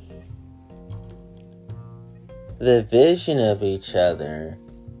example, the vision of each other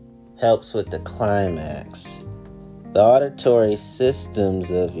helps with the climax. The auditory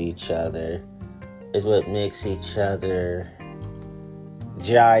systems of each other is what makes each other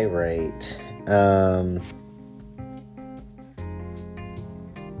gyrate.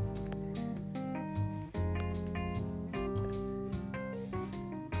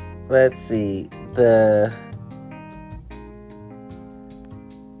 Let's see, the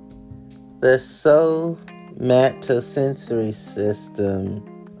somatosensory system,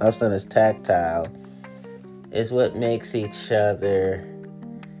 also known as tactile, is what makes each other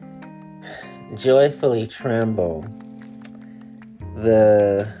joyfully tremble.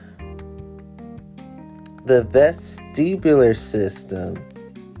 The vestibular system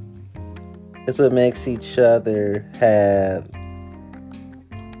is what makes each other have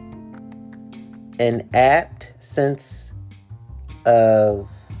an apt sense of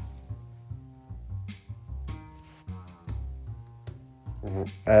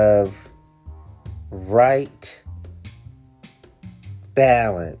right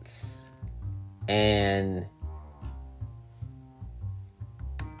balance and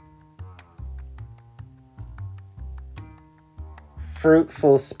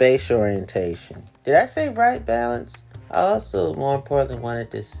fruitful spatial orientation. Did I say right balance? I also, more importantly,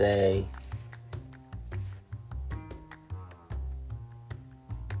 wanted to say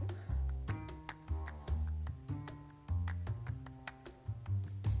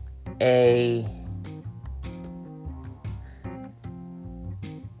a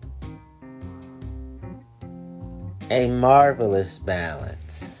marvelous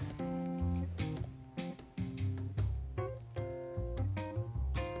balance.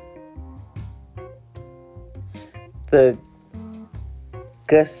 The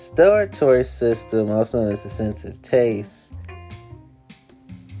gustatory system, also known as the sense of taste,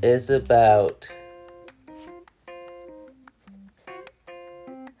 is about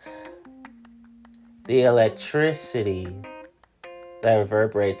the electricity that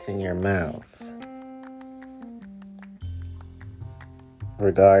reverberates in your mouth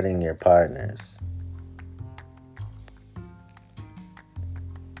regarding your partners.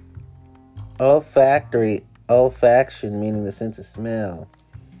 Olfaction, meaning the sense of smell.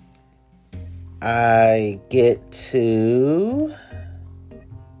 I get to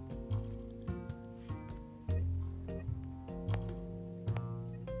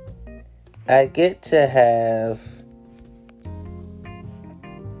have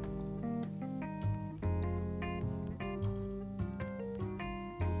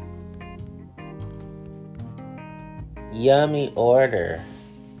yummy odor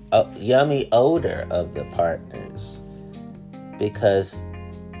of the partners, because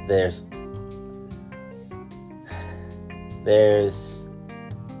there's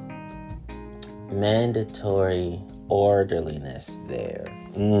mandatory orderliness there.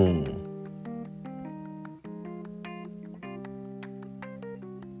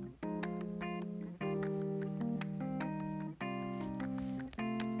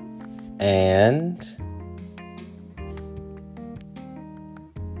 And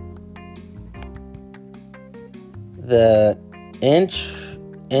the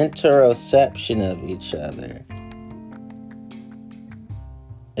interoception of each other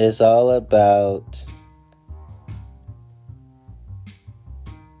is all about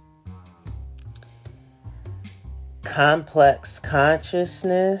complex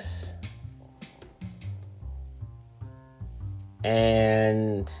consciousness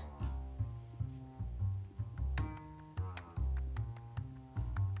and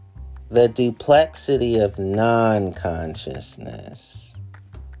the duplexity of non-consciousness.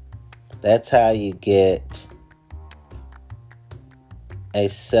 That's how you get a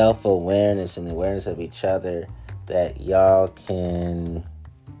self-awareness and awareness of each other that y'all can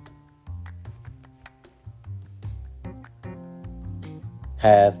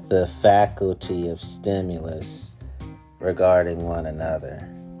have the faculty of stimulus regarding one another.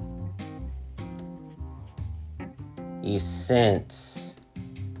 You sense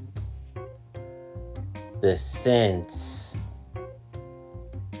the sense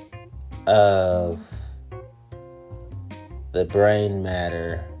of the brain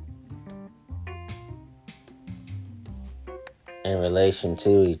matter in relation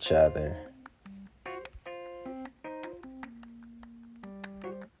to each other.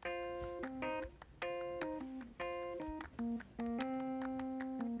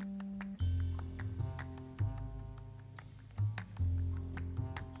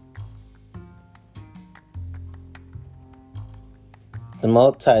 The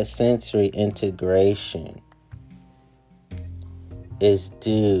multisensory integration is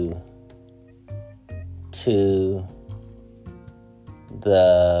due to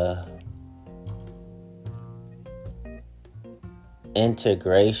the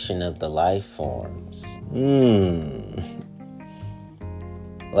integration of the life forms.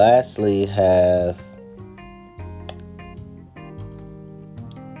 Lastly,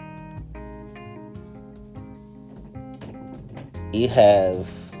 you have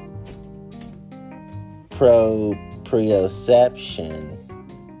proprioception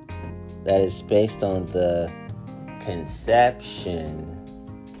that is based on the conception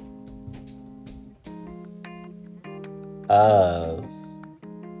of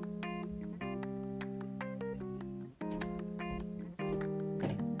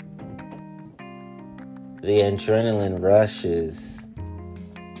the adrenaline rushes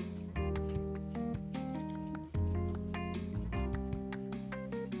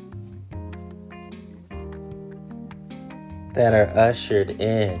that are ushered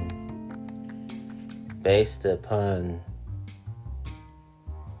in based upon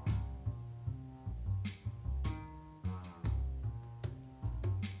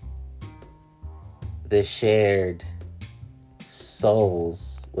the shared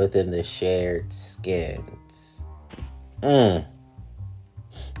souls within the shared skins.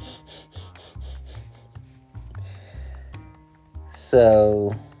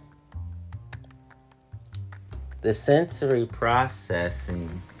 So, the sensory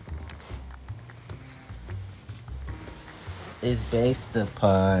processing is based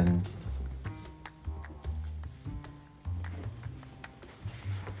upon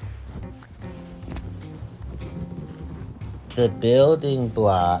the building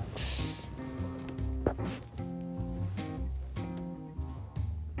blocks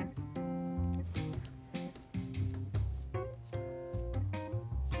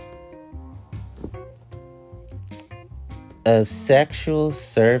of sexual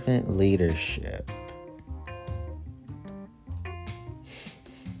servant leadership.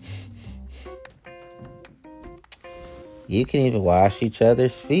 You can even wash each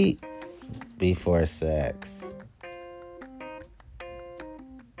other's feet before sex.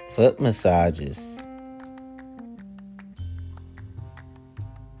 Foot massages.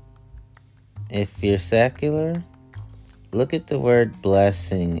 If you're secular, look at the word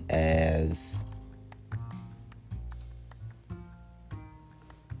blessing as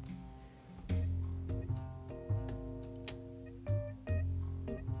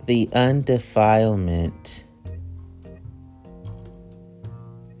the undefilement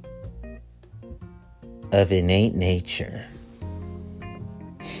of innate nature.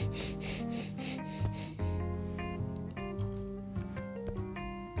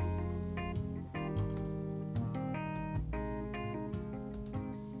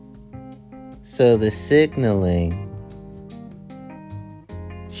 So the signaling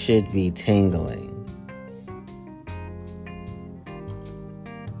should be tingling.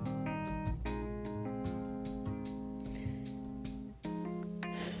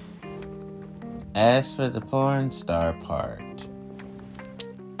 As for the porn star part,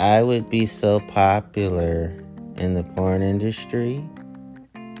 I would be so popular in the porn industry,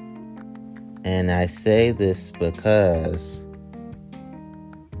 and I say this because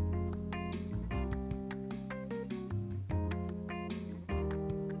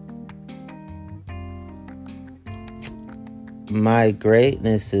my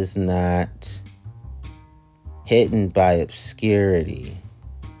greatness is not hidden by obscurity.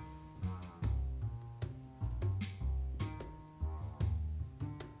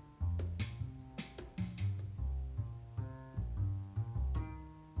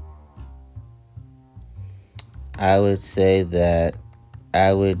 I would say that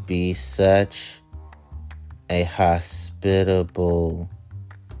I would be such a hospitable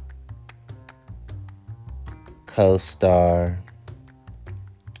co-star.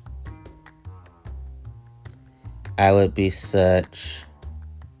 I would be such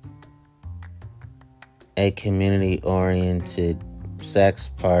a community-oriented sex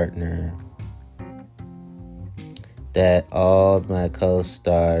partner that all my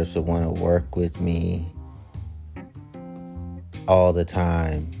co-stars would want to work with me all the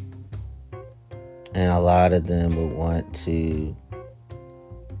time. And a lot of them would want to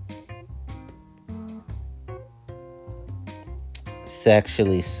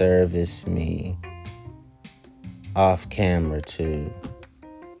sexually service me off camera too.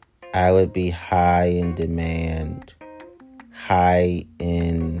 I would be high in demand, high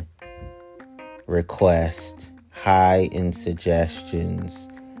in request, high in suggestions.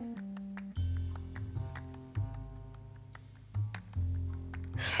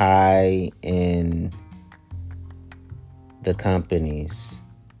 High in the companies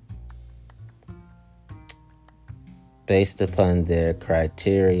based upon their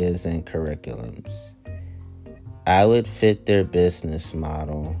criterias and curriculums. I would fit their business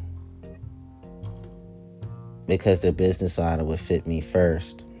model because their business model would fit me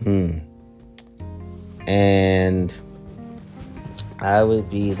first. And I would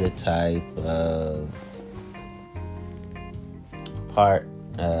be the type of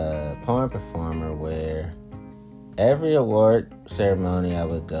porn performer where every award ceremony I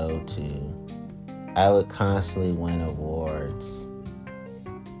would go to, I would constantly win awards.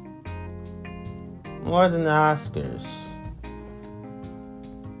 More than the Oscars.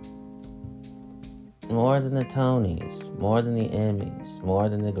 More than the Tonys. More than the Emmys. More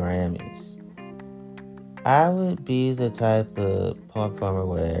than the Grammys. I would be the type of porn performer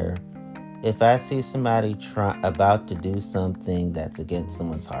where if I see somebody about to do something that's against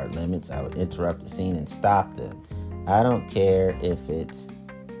someone's hard limits, I would interrupt the scene and stop them. I don't care if it's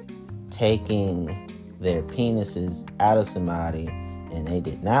taking their penises out of somebody and they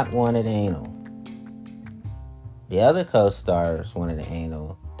did not want it anal. The other co-stars wanted it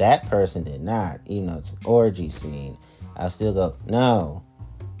anal. That person did not, even though it's an orgy scene. I would still go, no.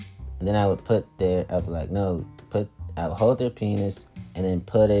 And then I would I would hold their penis and then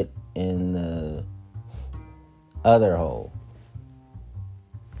put it in the other hole.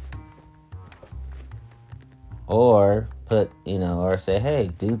 Or or say,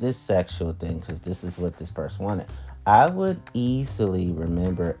 hey, do this sexual thing because this is what this person wanted. I would easily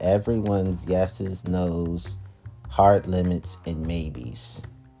remember everyone's yeses, nos, hard limits, and maybes.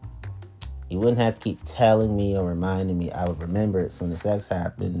 You wouldn't have to keep telling me or reminding me. I would remember it. So when the sex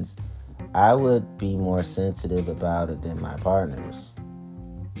happens, I would be more sensitive about it than my partners.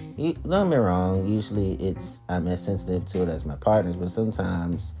 Don't get me wrong, usually I'm as sensitive to it as my partners, but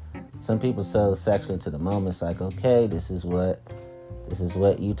sometimes some people so sexually to the moment, it's like, okay, this is what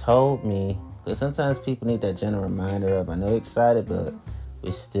you told me. But sometimes people need that gentle reminder of, I know you're excited, but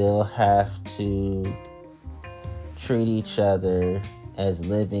we still have to treat each other as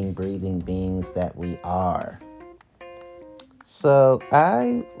living, breathing beings that we are. So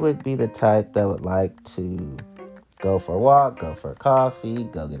I would be the type that would like to go for a walk, go for a coffee,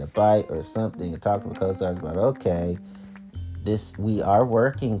 go get a bite or something, and talk to my co-stars about, okay, we are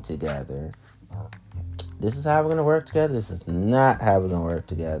working together. This is how we're going to work together. This is not how we're going to work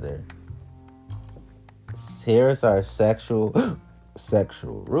together. Here's our sexual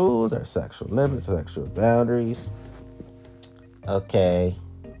rules, our sexual limits, sexual boundaries. Okay,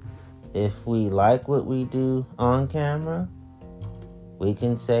 if we like what we do on camera, we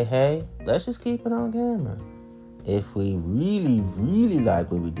can say, hey, let's just keep it on camera. If we really, really like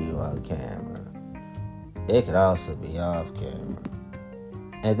what we do on camera, it could also be off camera.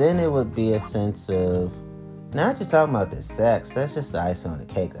 And then it would be a sense of not just talking about the sex, that's just the icing on the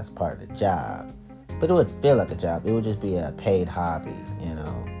cake, that's part of the job. But it would feel like a job. It would just be a paid hobby,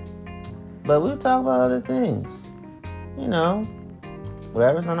 But we would talk about other things.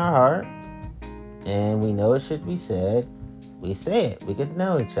 Whatever's on our heart, and we know it should be said, we say it. We get to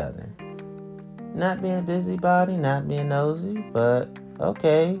know each other. Not being a busybody, not being nosy, but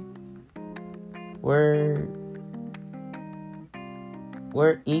okay, we're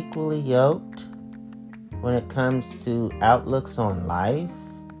equally yoked when it comes to outlooks on life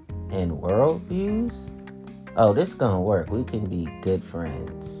and worldviews. oh, this gonna work. We can be good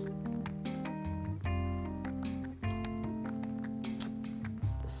friends.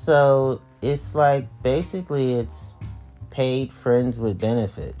 So it's like basically it's paid friends with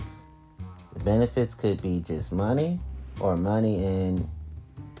benefits. The benefits could be just money or money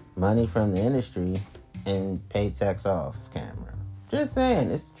from the industry and pay tax off camera. Just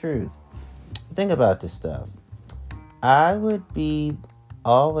saying, it's the truth. Think about this stuff. I would be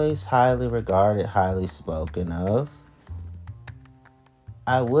always highly regarded, highly spoken of.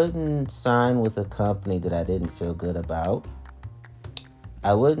 I wouldn't sign with a company that I didn't feel good about.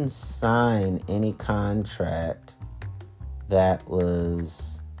 I wouldn't sign any contract that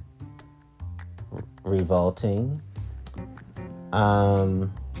was revolting. I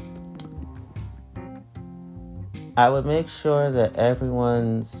would make sure that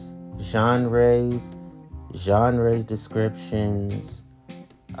everyone's genre descriptions,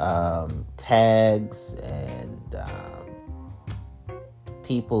 tags, and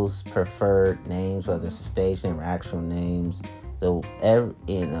people's preferred names, whether it's a stage name or actual names,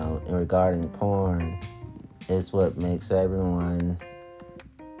 in regarding porn, is what makes everyone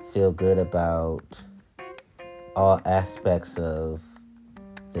feel good about all aspects of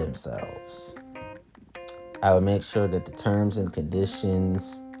themselves. I would make sure that the terms and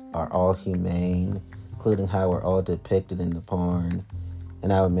conditions are all humane, including how we're all depicted in the porn.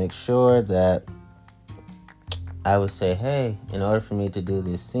 And I would make sure that I would say, hey, in order for me to do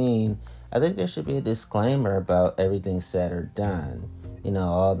this scene, I think there should be a disclaimer about everything said or done.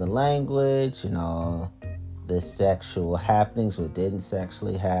 All the language, the sexual happenings, what didn't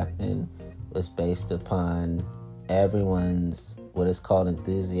sexually happen, was based upon everyone's what is called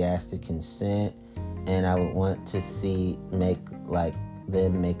enthusiastic consent. And I would want to make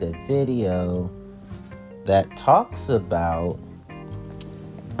a video that talks about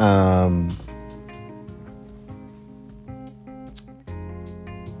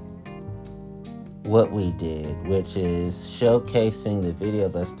what we did, which is showcasing the video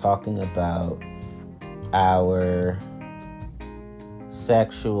of us talking about our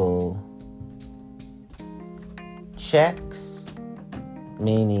sexual checks,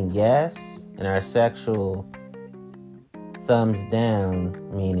 meaning yes, and our sexual thumbs down,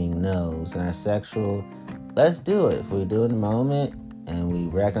 meaning no's, and our sexual let's do it. If we do it in the moment and we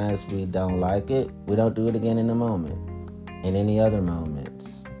recognize we don't like it, we don't do it again in the moment, in any other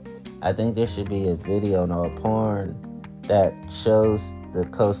moments. I think there should be a video in all porn that shows the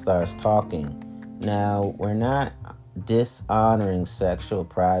co-stars talking. Now, we're not dishonoring sexual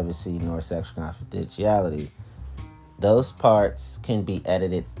privacy nor sexual confidentiality. Those parts can be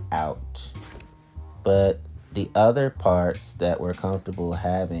edited out. But the other parts that we're comfortable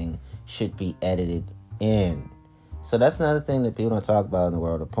having should be edited in. So that's another thing that people don't talk about in the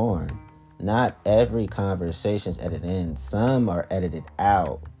world of porn. Not every conversation is edited in. Some are edited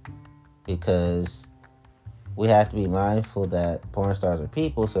out. Because we have to be mindful that porn stars are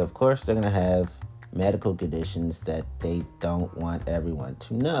people, so of course they're going to have medical conditions that they don't want everyone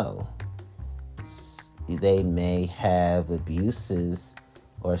to know. They may have abuses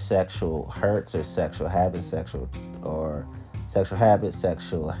or sexual hurts or sexual habits, sexual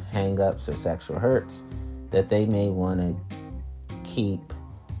hang-ups or sexual hurts that they may want to keep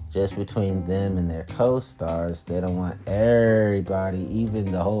just between them and their co-stars. They don't want everybody, even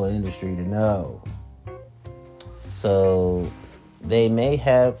the whole industry, to know. So they may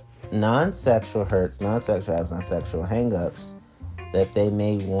have non-sexual hurts, non-sexual habits, non-sexual hang-ups that they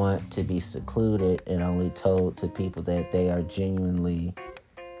may want to be secluded and only told to people that they are genuinely,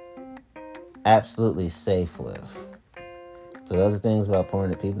 absolutely safe with. So those are things about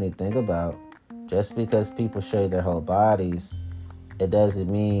porn that people need to think about. Just because people show you their whole bodies, it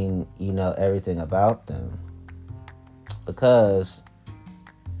doesn't mean you know everything about them. Because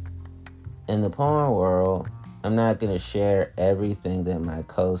in the porn world, I'm not going to share everything that my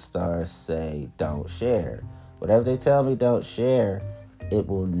co-stars say don't share. Whatever they tell me don't share, it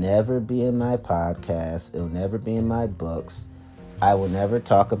will never be in my podcast. It will never be in my books. I will never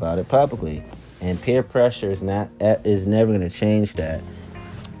talk about it publicly. And peer pressure is never going to change that.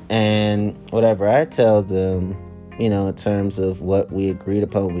 And whatever I tell them, in terms of what we agreed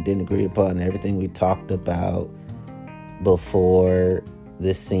upon, what we didn't agree upon, and everything we talked about before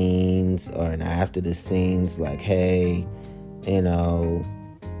the scenes or after the scenes, like, hey,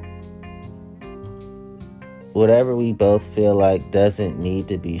 whatever we both feel like doesn't need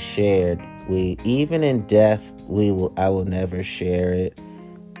to be shared, even in death, I will never share it,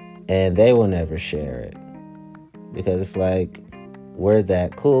 and they will never share it, because it's like, we're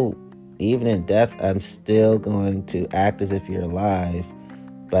that cool. Even in death, I'm still going to act as if you're alive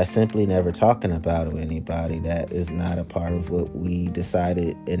by simply never talking about it with anybody. That is not a part of what we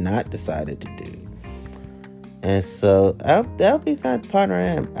decided and not decided to do. And so that would be the kind of partner I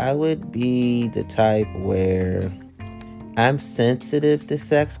am. I would be the type where I'm sensitive to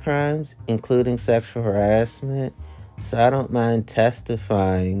sex crimes, including sexual harassment, so I don't mind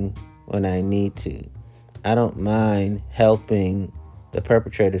testifying when I need to. I don't mind helping the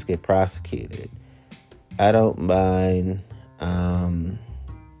perpetrators get prosecuted. I don't mind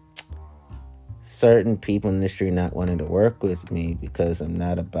certain people in the industry not wanting to work with me because I'm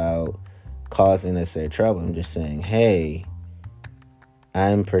not about causing necessary trouble. I'm just saying, hey,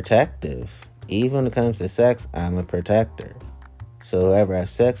 I'm protective. Even when it comes to sex, I'm a protector. So whoever I have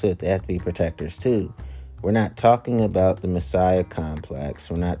sex with, they have to be protectors too. We're not talking about the Messiah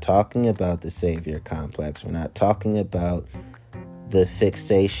complex. We're not talking about the Savior complex. We're not talking about the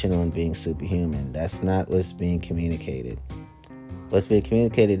fixation on being superhuman. That's not what's being communicated. What's being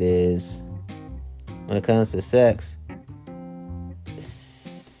communicated is, when it comes to sex,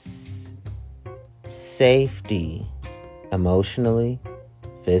 safety, emotionally,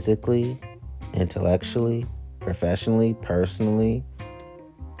 physically, intellectually, professionally, personally,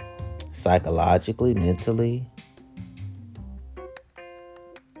 psychologically, mentally,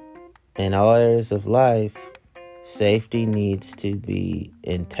 in all areas of life, safety needs to be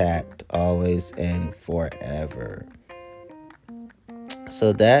intact always and forever.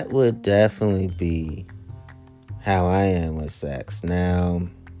 So that would definitely be how I am with sex. Now,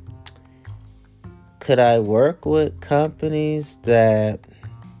 could I work with companies that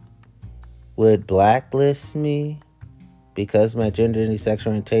would blacklist me because of my gender, identity,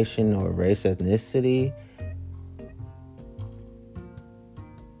 sexual orientation, or race, ethnicity?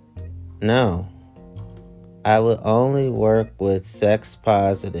 No. I would only work with sex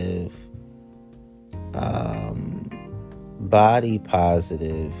positive, body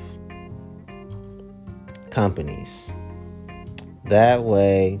positive companies. That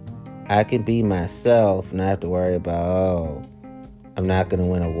way, I can be myself and not have to worry about, I'm not going to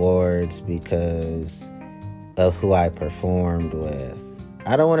win awards because of who I performed with.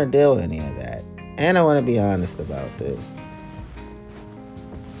 I don't want to deal with any of that. And I want to be honest about this.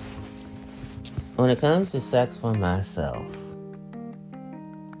 When it comes to sex for myself,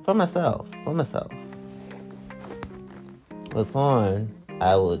 with porn,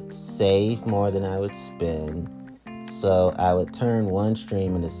 I would save more than I would spend. So I would turn one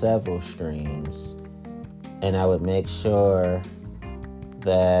stream into several streams. And I would make sure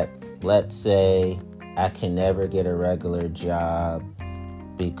that, let's say, I can never get a regular job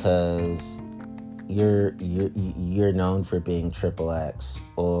because you're known for being XXX,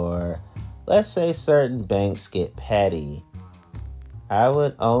 or let's say certain banks get petty. I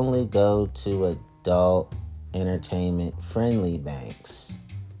would only go to adult entertainment friendly banks.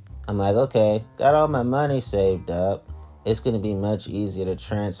 I'm like, okay, got all my money saved up. It's going to be much easier to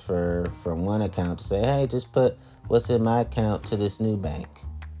transfer from one account to say, hey, just put what's in my account to this new bank.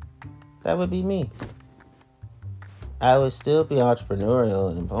 That would be me. I would still be entrepreneurial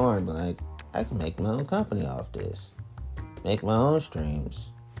and porn, but like, I can make my own company off this. Make my own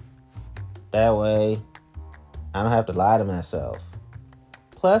streams. That way, I don't have to lie to myself.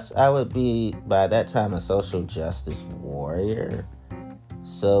 Plus, I would be, by that time, a social justice warrior.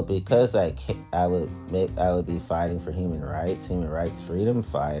 So because I would be fighting for human rights freedom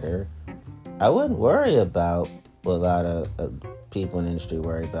fighter, I wouldn't worry about what a lot of people in the industry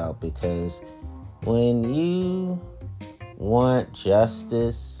worry about, because when you want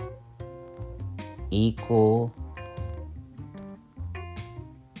justice, equal,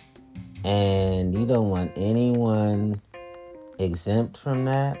 and you don't want anyone exempt from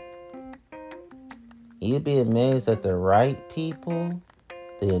that, you'd be amazed that the right people,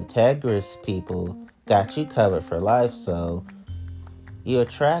 the integrous people, got you covered for life. So you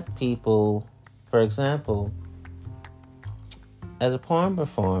attract people. For example, as a porn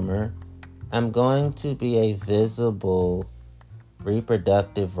performer, I'm going to be a visible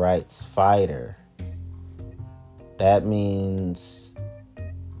reproductive rights fighter. That means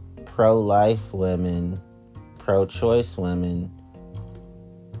pro-life women, pro-choice women,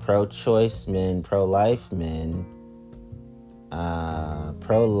 pro-choice men, pro-life men,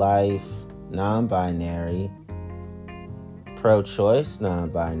 pro-life non-binary, pro-choice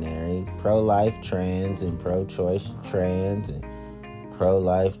non-binary, pro-life trans and pro-choice trans, and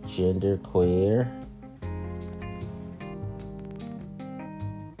pro-life gender queer,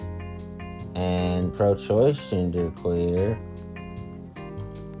 and pro-choice gender queer,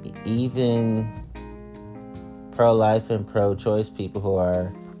 even pro-life and pro-choice people who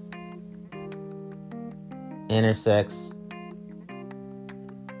are intersex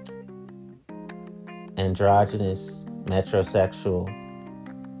androgynous, metrosexual,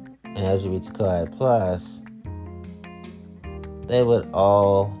 and LGBTQI+, they would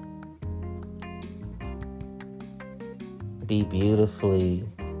all be beautifully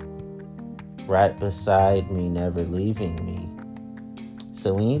right beside me, never leaving me.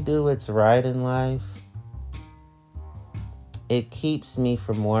 So when you do what's right in life, it keeps me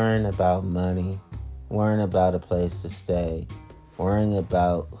from worrying about money, worrying about a place to stay, worrying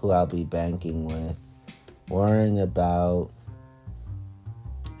about who I'll be banking with, worrying about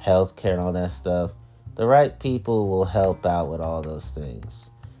healthcare and all that stuff. The right people will help out with all those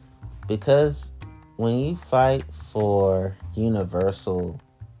things. Because when you fight for universal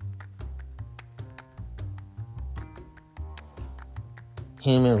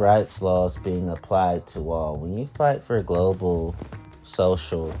human rights laws being applied to all, when you fight for global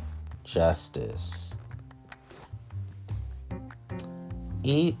social justice,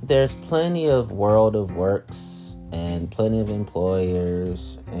 there's plenty of world of works and plenty of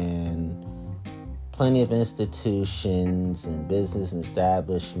employers and plenty of institutions and business and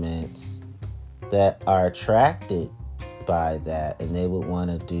establishments that are attracted by that, and they would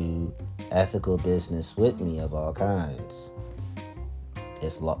want to do ethical business with me of all kinds.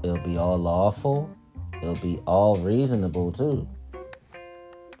 It'll be all lawful. It'll be all reasonable too.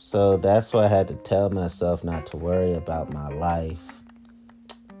 So that's why I had to tell myself not to worry about my life.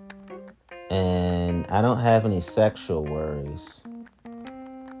 And I don't have any sexual worries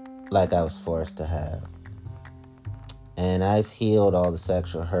like I was forced to have. And I've healed all the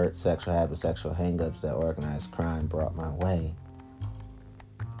sexual hurt, sexual habits, sexual hangups that organized crime brought my way.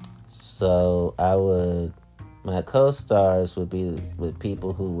 So my co-stars would be with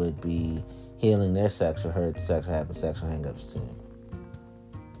people who would be healing their sexual hurt, sexual habits, sexual hangups soon.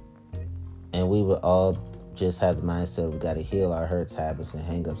 And we would all just have the mindset we got to heal our hurts, habits, and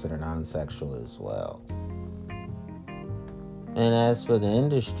hangups that are non-sexual as well. And as for the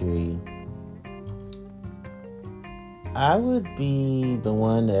industry, I would be the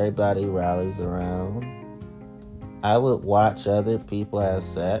one that everybody rallies around. I would watch other people have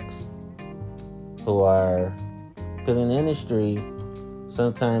sex because in the industry,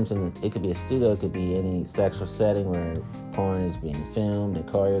 sometimes it could be a studio, it could be any sexual setting where porn is being filmed and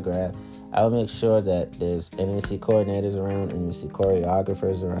choreographed. I would make sure that there's intimacy coordinators around, intimacy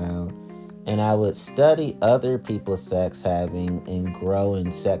choreographers around, and I would study other people's sex having and grow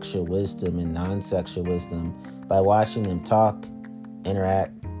in sexual wisdom and non-sexual wisdom by watching them talk,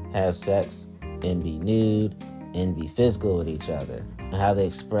 interact, have sex, and be nude and be physical with each other, and how they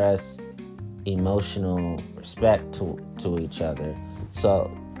express emotional respect to each other.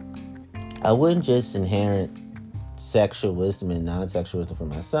 So I wouldn't just inherit sexual wisdom and non-sexual wisdom for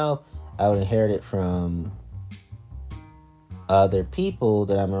myself. I would inherit it from other people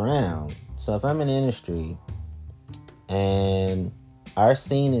that I'm around. So if I'm in the industry and our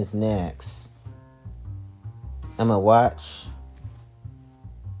scene is next, I'm going to watch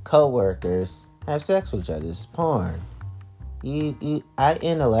co-workers have sex with each other. It's porn. I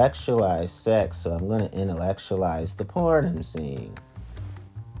intellectualize sex, so I'm going to intellectualize the porn I'm seeing.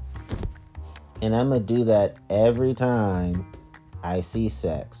 And I'm going to do that every time I see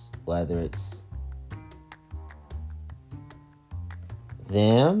sex, whether it's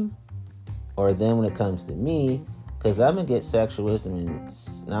them or them when it comes to me, because I'm going to get sexual wisdom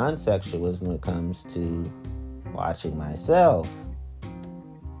and non-sexual wisdom when it comes to watching myself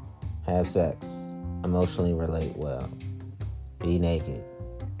have sex, emotionally relate well, be naked,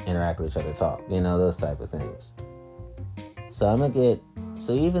 interact with each other, talk, those type of things. So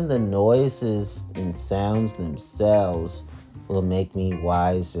even the noises and sounds themselves will make me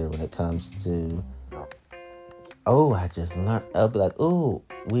wiser when it comes to, I just learned. I'll be like,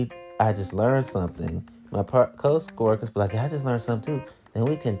 I just learned something. My co-workers be like, I just learned something too. Then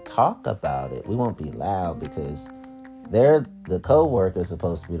we can talk about it. We won't be loud because the co-workers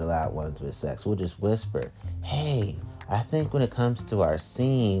supposed to be the loud ones with sex. We'll just whisper, hey, I think when it comes to our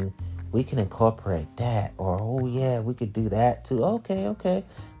scene, we can incorporate that. Or, we could do that too. Okay.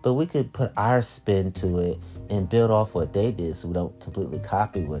 But we could put our spin to it and build off what they did so we don't completely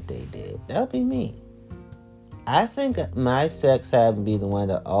copy what they did. That'll be me. I think my sex habit would be the one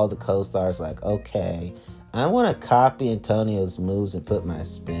that all the co-stars like, okay, I want to copy Antonio's moves and put my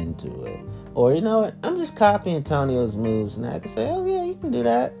spin to it. Or, you know what? I'm just copying Antonio's moves and I can say, you can do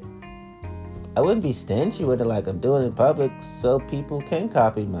that. I wouldn't be stingy with it like I'm doing in public so people can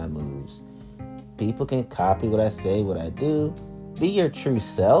copy my moves. People can copy what I say, what I do. Be your true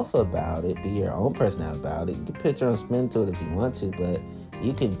self about it. Be your own personality about it. You can put your own spin to it if you want to, but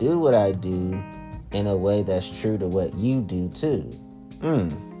you can do what I do in a way that's true to what you do too.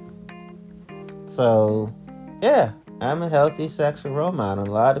 So, yeah, I'm a healthy sexual role model. A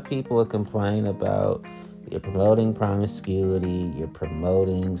lot of people will complain about you're promoting promiscuity, you're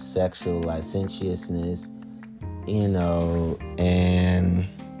promoting sexual licentiousness, and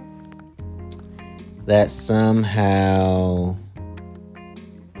that somehow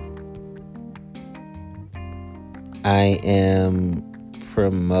I am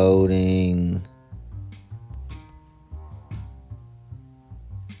promoting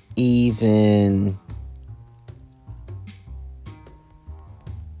even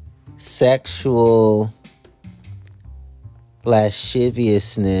sexual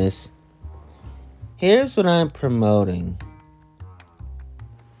lasciviousness. Here's what I'm promoting.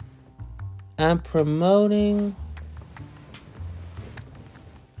 I'm promoting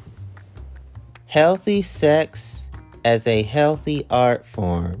healthy sex as a healthy art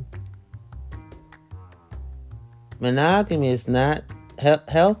form. Monogamy is not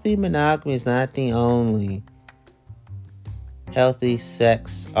healthy monogamy is not the only healthy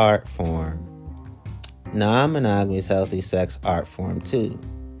sex art form. Non-monogamy is healthy sex art form too.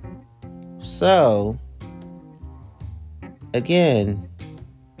 So, again,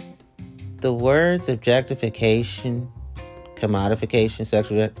 the words objectification, commodification,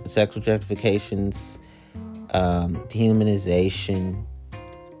 sexual objectifications, dehumanization,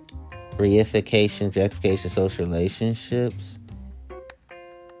 reification, objectification, social relationships,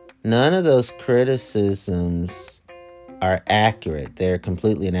 none of those criticisms are accurate. They're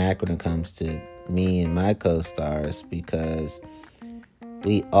completely inaccurate when it comes to me and my co-stars, because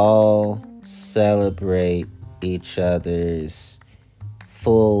we all celebrate each other's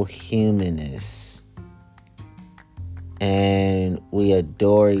full humanness, and we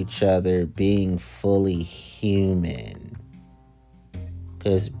adore each other being fully human,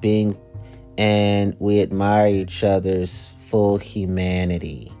 and we admire each other's full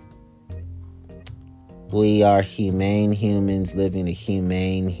humanity. We are humane humans living a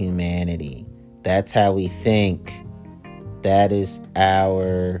humane humanity. That's how we think. That is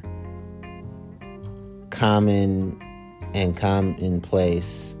our common and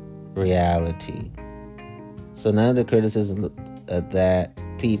commonplace reality. So none of the criticism that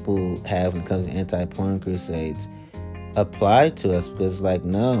people have when it comes to anti-porn crusades apply to us, because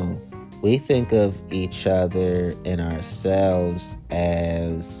no, we think of each other and ourselves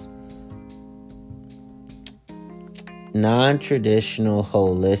as non-traditional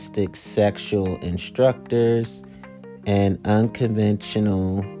holistic sexual instructors and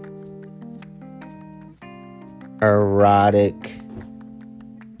unconventional erotic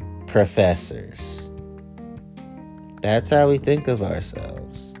professors. That's how we think of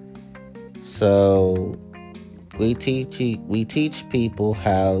ourselves. So we teach people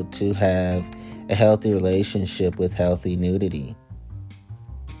how to have a healthy relationship with healthy nudity.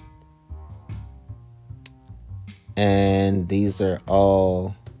 And these are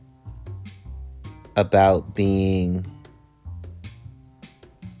all about being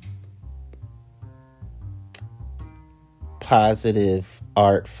positive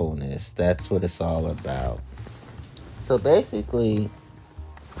artfulness. That's what it's all about. So basically,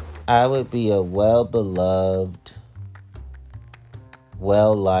 I would be a well-beloved,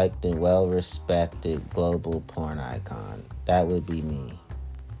 well-liked, and well-respected global porn icon. That would be me.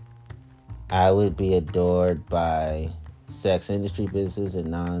 I would be adored by sex industry businesses and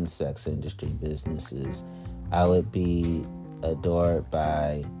non-sex industry businesses. I would be adored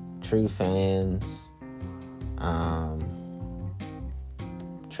by true fans,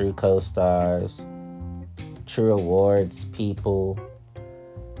 true co-stars, true awards people.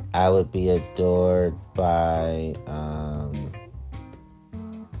 I would be adored by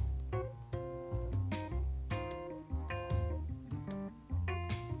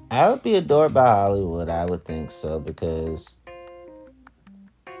Hollywood, I would think so, because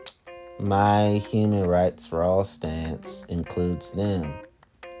my human rights for all stance includes them.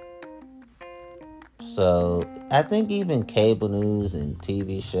 So I think even cable news and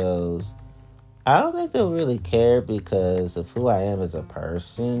TV shows, I don't think they'll really care, because of who I am as a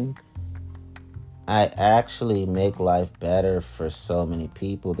person. I actually make life better for so many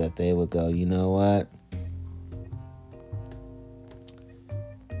people that they would go, you know what?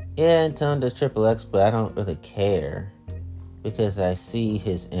 Yeah, Antone does Triple X, but I don't really care, because I see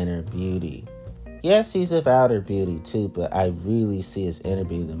his inner beauty. Yes, he's of outer beauty too, but I really see his inner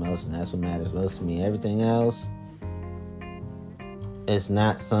beauty the most, and that's what matters most to me. Everything else is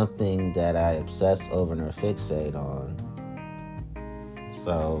not something that I obsess over nor fixate on.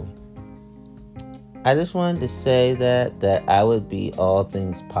 So I just wanted to say that I would be all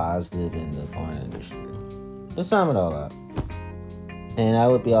things positive in the porn industry. To sum it all up, And I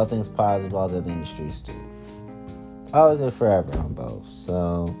would be all things positive, all the other industries too. Always and forever on both.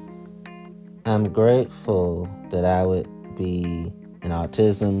 So I'm grateful that I would be an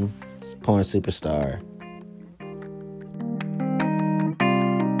autism porn superstar.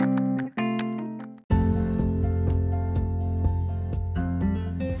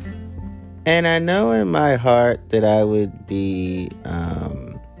 And I know in my heart that I would be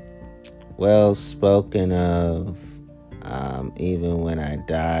well spoken of even when I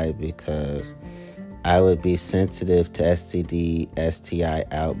die, because I would be sensitive to STD, STI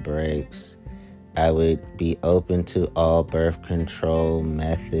outbreaks. I would be open to all birth control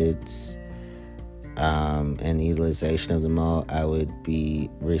methods and utilization of them all. I would be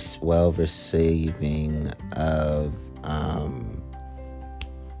well receiving of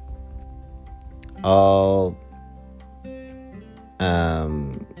all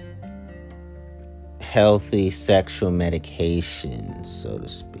healthy sexual medications, so to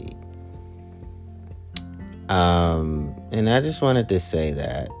speak. And I just wanted to say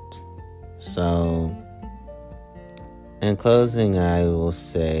that. So, in closing, I will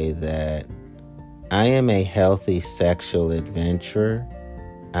say that I am a healthy sexual adventurer.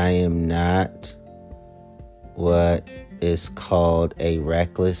 I am not what is called a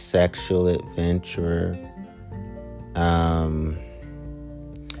reckless sexual adventurer.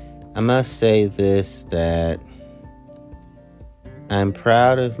 I must say this, that I'm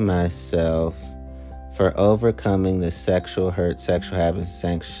proud of myself for overcoming the sexual hurt, sexual habits,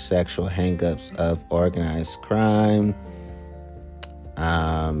 sexual hang-ups of organized crime,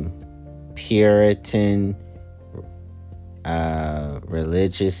 Puritan,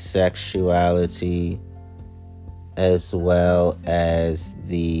 religious sexuality, as well as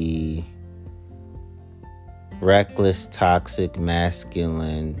the reckless, toxic,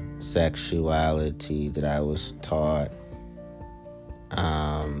 masculine sexuality that I was taught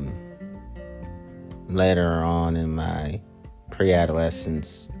later on in my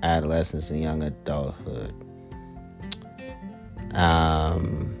pre-adolescence, adolescence, and young adulthood. I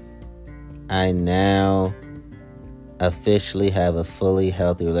now officially have a fully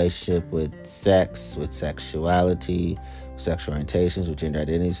healthy relationship with sex, with sexuality, with sexual orientations, with gender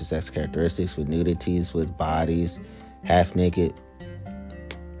identities, with sex characteristics, with nudities, with bodies, half naked,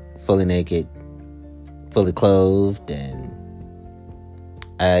 fully clothed, and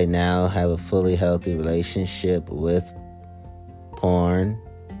I now have a fully healthy relationship with porn,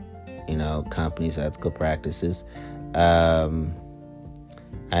 companies, ethical practices. I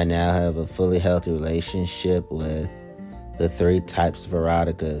now have a fully healthy relationship with the 3 types of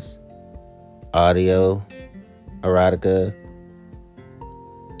eroticas: audio erotica,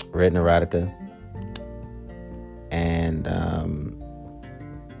 written erotica, and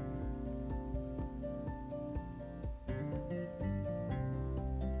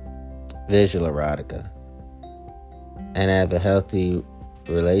visual erotica. And I have a healthy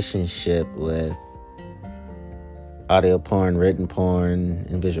relationship with audio porn, written porn,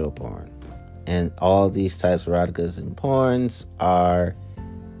 and visual porn. And all these types of eroticas and porns are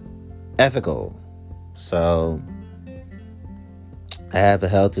ethical. So I have a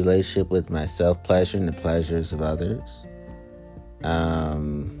healthy relationship with my self-pleasure and the pleasures of others.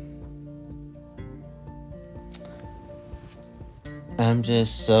 I'm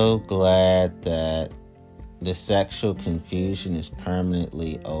just so glad that the sexual confusion is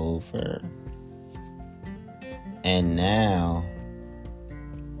permanently over. And now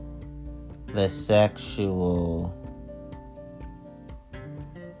the sexual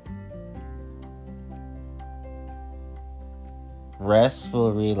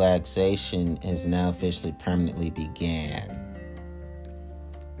restful relaxation has now officially permanently began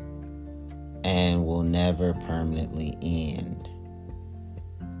and will never permanently end.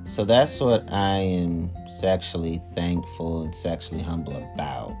 So that's what I am sexually thankful and sexually humble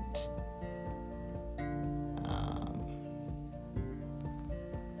about.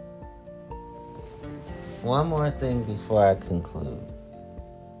 One more thing before I conclude.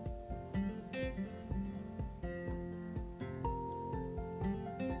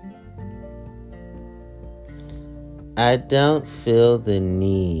 I don't feel the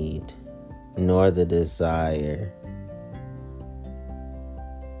need nor the desire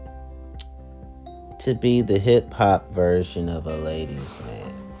to be the hip-hop version of a ladies'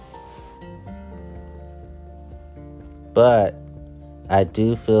 man. But I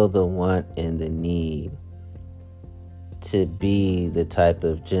do feel the want and the need to be the type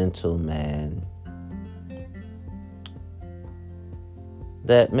of gentleman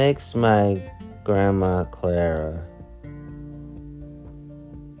that makes my Grandma Clara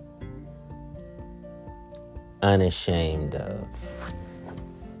unashamed of.